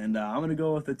guess. And I'm going to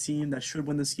go with a team that should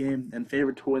win this game and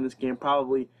favorite to win this game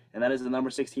probably, and that is the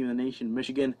number 6 team in the nation,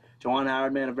 Michigan. Juwan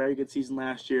Howard, man, a very good season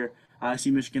last year. I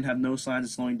see Michigan have no signs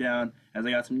of slowing down as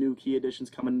they got some new key additions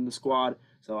coming in the squad.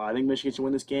 So I think Michigan should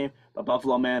win this game. But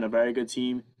Buffalo, man, a very good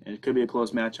team, and it could be a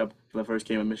close matchup for the first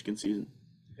game of Michigan season.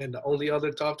 And the only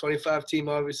other top 25 team,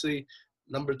 obviously,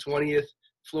 number 20th,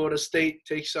 Florida State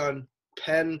takes on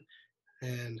Penn.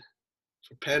 And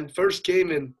for Penn, first game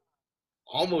in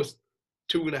almost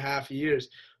 2.5 years.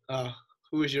 Uh,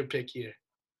 who is your pick here?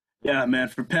 Yeah, man.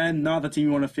 For Penn, not the team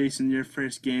you want to face in your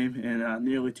first game in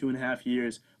nearly 2.5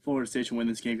 years. Florida State should win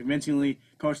this game convincingly.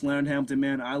 Coach Leonard Hamilton,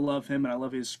 man, I love him and I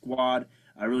love his squad.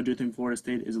 I really do think Florida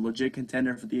State is a legit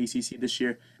contender for the ACC this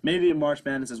year, maybe in March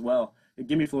Madness as well.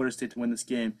 Give me Florida State to win this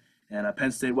game. And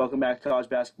Penn State, welcome back to college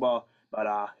basketball. But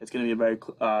it's going to be a very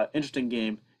interesting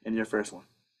game in your first one.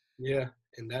 Yeah,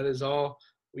 and that is all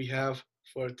we have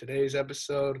for today's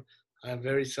episode. I'm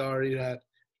very sorry that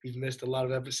we've missed a lot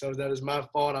of episodes. That is my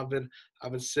fault. I've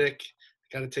been sick.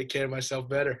 I got to take care of myself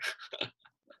better.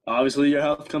 Obviously, your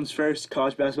health comes first.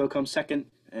 College basketball comes second,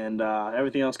 and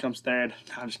everything else comes third.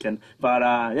 I'm just kidding. But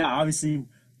yeah, obviously,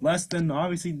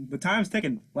 the time's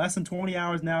ticking. Less than 20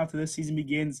 hours now till this season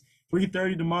begins.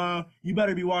 3:30 tomorrow. You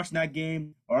better be watching that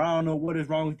game, or I don't know what is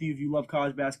wrong with you if you love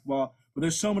college basketball. But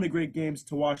there's so many great games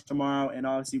to watch tomorrow, and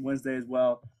obviously Wednesday as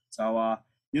well. So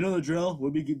you know the drill.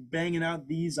 We'll be banging out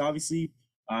these obviously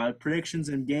predictions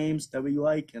and games that we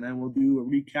like, and then we'll do a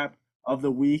recap of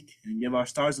the week and give our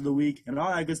stars of the week and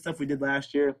all that good stuff we did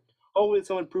last year. Hopefully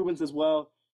some improvements as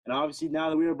well. And obviously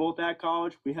now that we are both at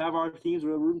college, we have our teams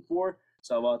we're rooting for.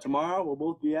 So tomorrow we'll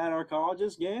both be at our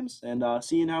colleges games and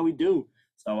seeing how we do.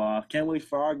 So can't wait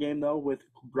for our game though with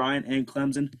Bryant and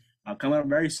Clemson coming up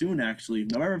very soon actually.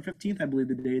 November 15th I believe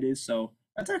the date is. So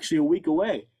that's actually a week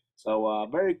away. So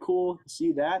very cool to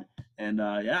see that. And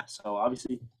yeah, so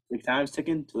obviously the time's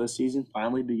ticking till the season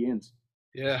finally begins.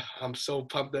 Yeah, I'm so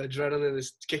pumped. The adrenaline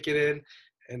is kicking in.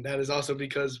 And that is also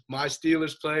because my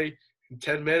Steelers play in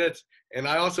 10 minutes. And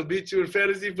I also beat you in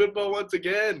fantasy football once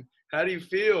again. How do you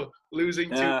feel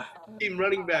losing to team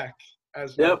running back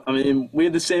as well? Yep. I mean, we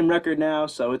have the same record now,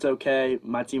 so it's okay.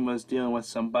 My team was dealing with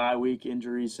some bye week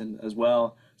injuries and as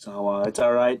well, so it's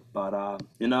all right. But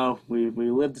we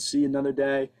live to see another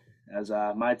day. As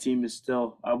my team is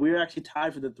still, we're actually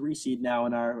tied for the 3 seed now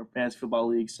in our fantasy football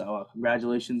league. So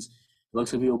congratulations! It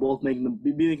looks like we will both be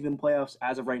making the playoffs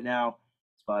as of right now.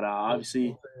 But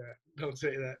obviously, Don't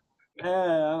say that.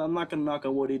 I'm not gonna knock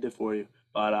on wood either for you.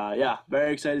 But yeah,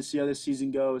 very excited to see how this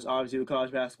season goes. Obviously, with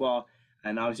college basketball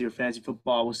and obviously with fantasy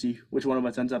football, we'll see which one of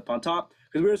us ends up on top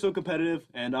because we're so competitive.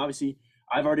 And obviously,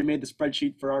 I've already made the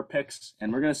spreadsheet for our picks,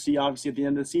 and we're gonna see obviously at the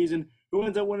end of the season who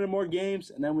ends up winning more games,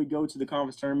 and then we go to the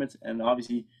conference tournaments and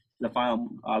obviously the final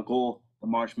goal, the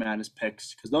March Madness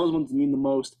picks, because those ones mean the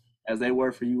most as they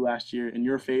were for you last year in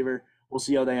your favor. We'll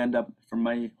see how they end up for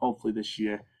me hopefully this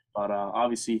year. But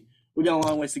obviously, we got a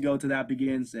long ways to go till that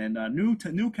begins, and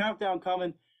new countdown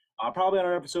coming. Probably on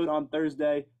our episode on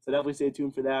Thursday, so definitely stay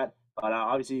tuned for that. But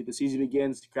obviously, the season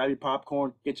begins. Grab your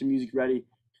popcorn, get your music ready,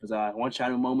 because one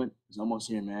shining moment is almost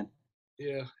here, man.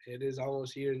 Yeah, it is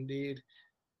almost here indeed.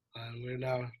 We're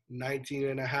now 19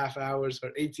 and a half hours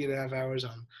or 18 and a half hours. I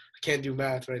can't do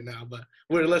math right now, but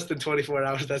we're less than 24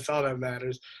 hours. That's all that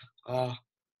matters.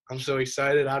 I'm so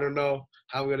excited. I don't know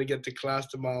how I'm going to get to class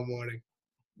tomorrow morning.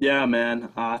 Yeah, man.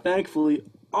 Thankfully,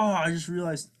 I just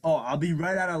realized. I'll be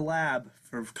right out of lab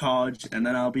for college, and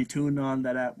then I'll be tuning on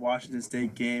that at Washington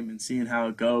State game and seeing how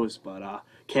it goes. But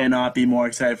cannot be more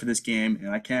excited for this game, and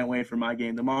I can't wait for my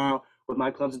game tomorrow with my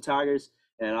Clemson Tigers.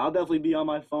 And I'll definitely be on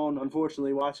my phone,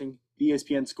 unfortunately, watching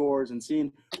ESPN scores and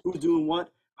seeing who's doing what.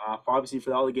 Obviously,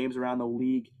 for all the games around the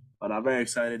league. But I'm very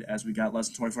excited as we got less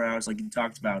than 24 hours, like you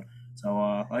talked about. So,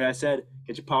 like I said,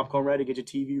 get your popcorn ready, get your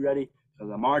TV ready. So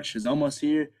the March is almost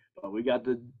here, but we got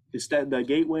the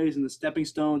gateways and the stepping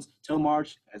stones till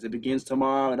March as it begins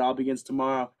tomorrow. It all begins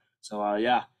tomorrow. So,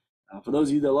 for those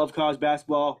of you that love college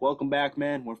basketball, welcome back,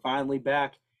 man. We're finally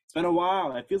back. It's been a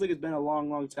while. It feels like it's been a long,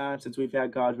 long time since we've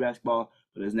had college basketball,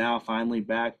 but it's now finally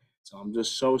back. So I'm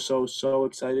just so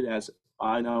excited, as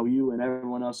I know you and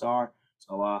everyone else are.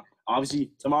 So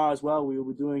obviously tomorrow as well, we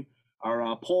will be doing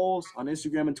our polls on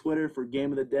Instagram and Twitter for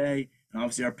game of the day, and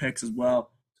obviously our picks as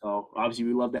well. So obviously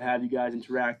we love to have you guys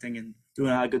interacting and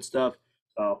doing all that good stuff.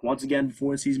 So once again,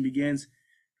 before the season begins,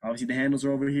 obviously the handles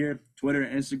are over here: Twitter,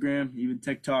 Instagram, even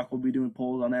TikTok. We'll be doing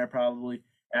polls on there probably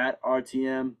at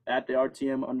RTM, at the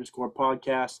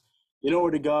RTM_podcast. You know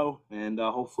where to go, and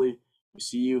hopefully we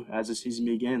see you as the season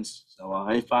begins. So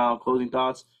any final closing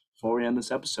thoughts before we end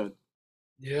this episode?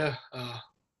 Yeah,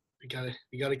 we got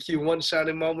a Q1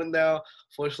 shining moment now.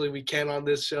 Fortunately, we can't on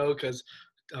this show because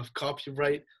of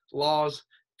copyright laws.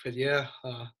 But yeah,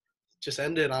 just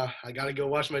ended. I got to go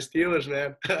watch my Steelers,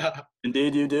 man.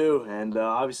 Indeed, you do. And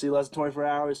obviously, less than 24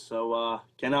 hours. So,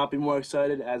 cannot be more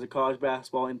excited as a college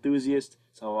basketball enthusiast.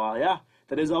 So,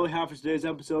 that is all we have for today's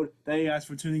episode. Thank you guys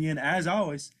for tuning in, as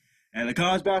always. And the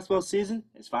college basketball season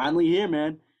is finally here,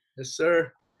 man. Yes,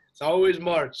 sir. It's always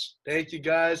March. Thank you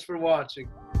guys for watching.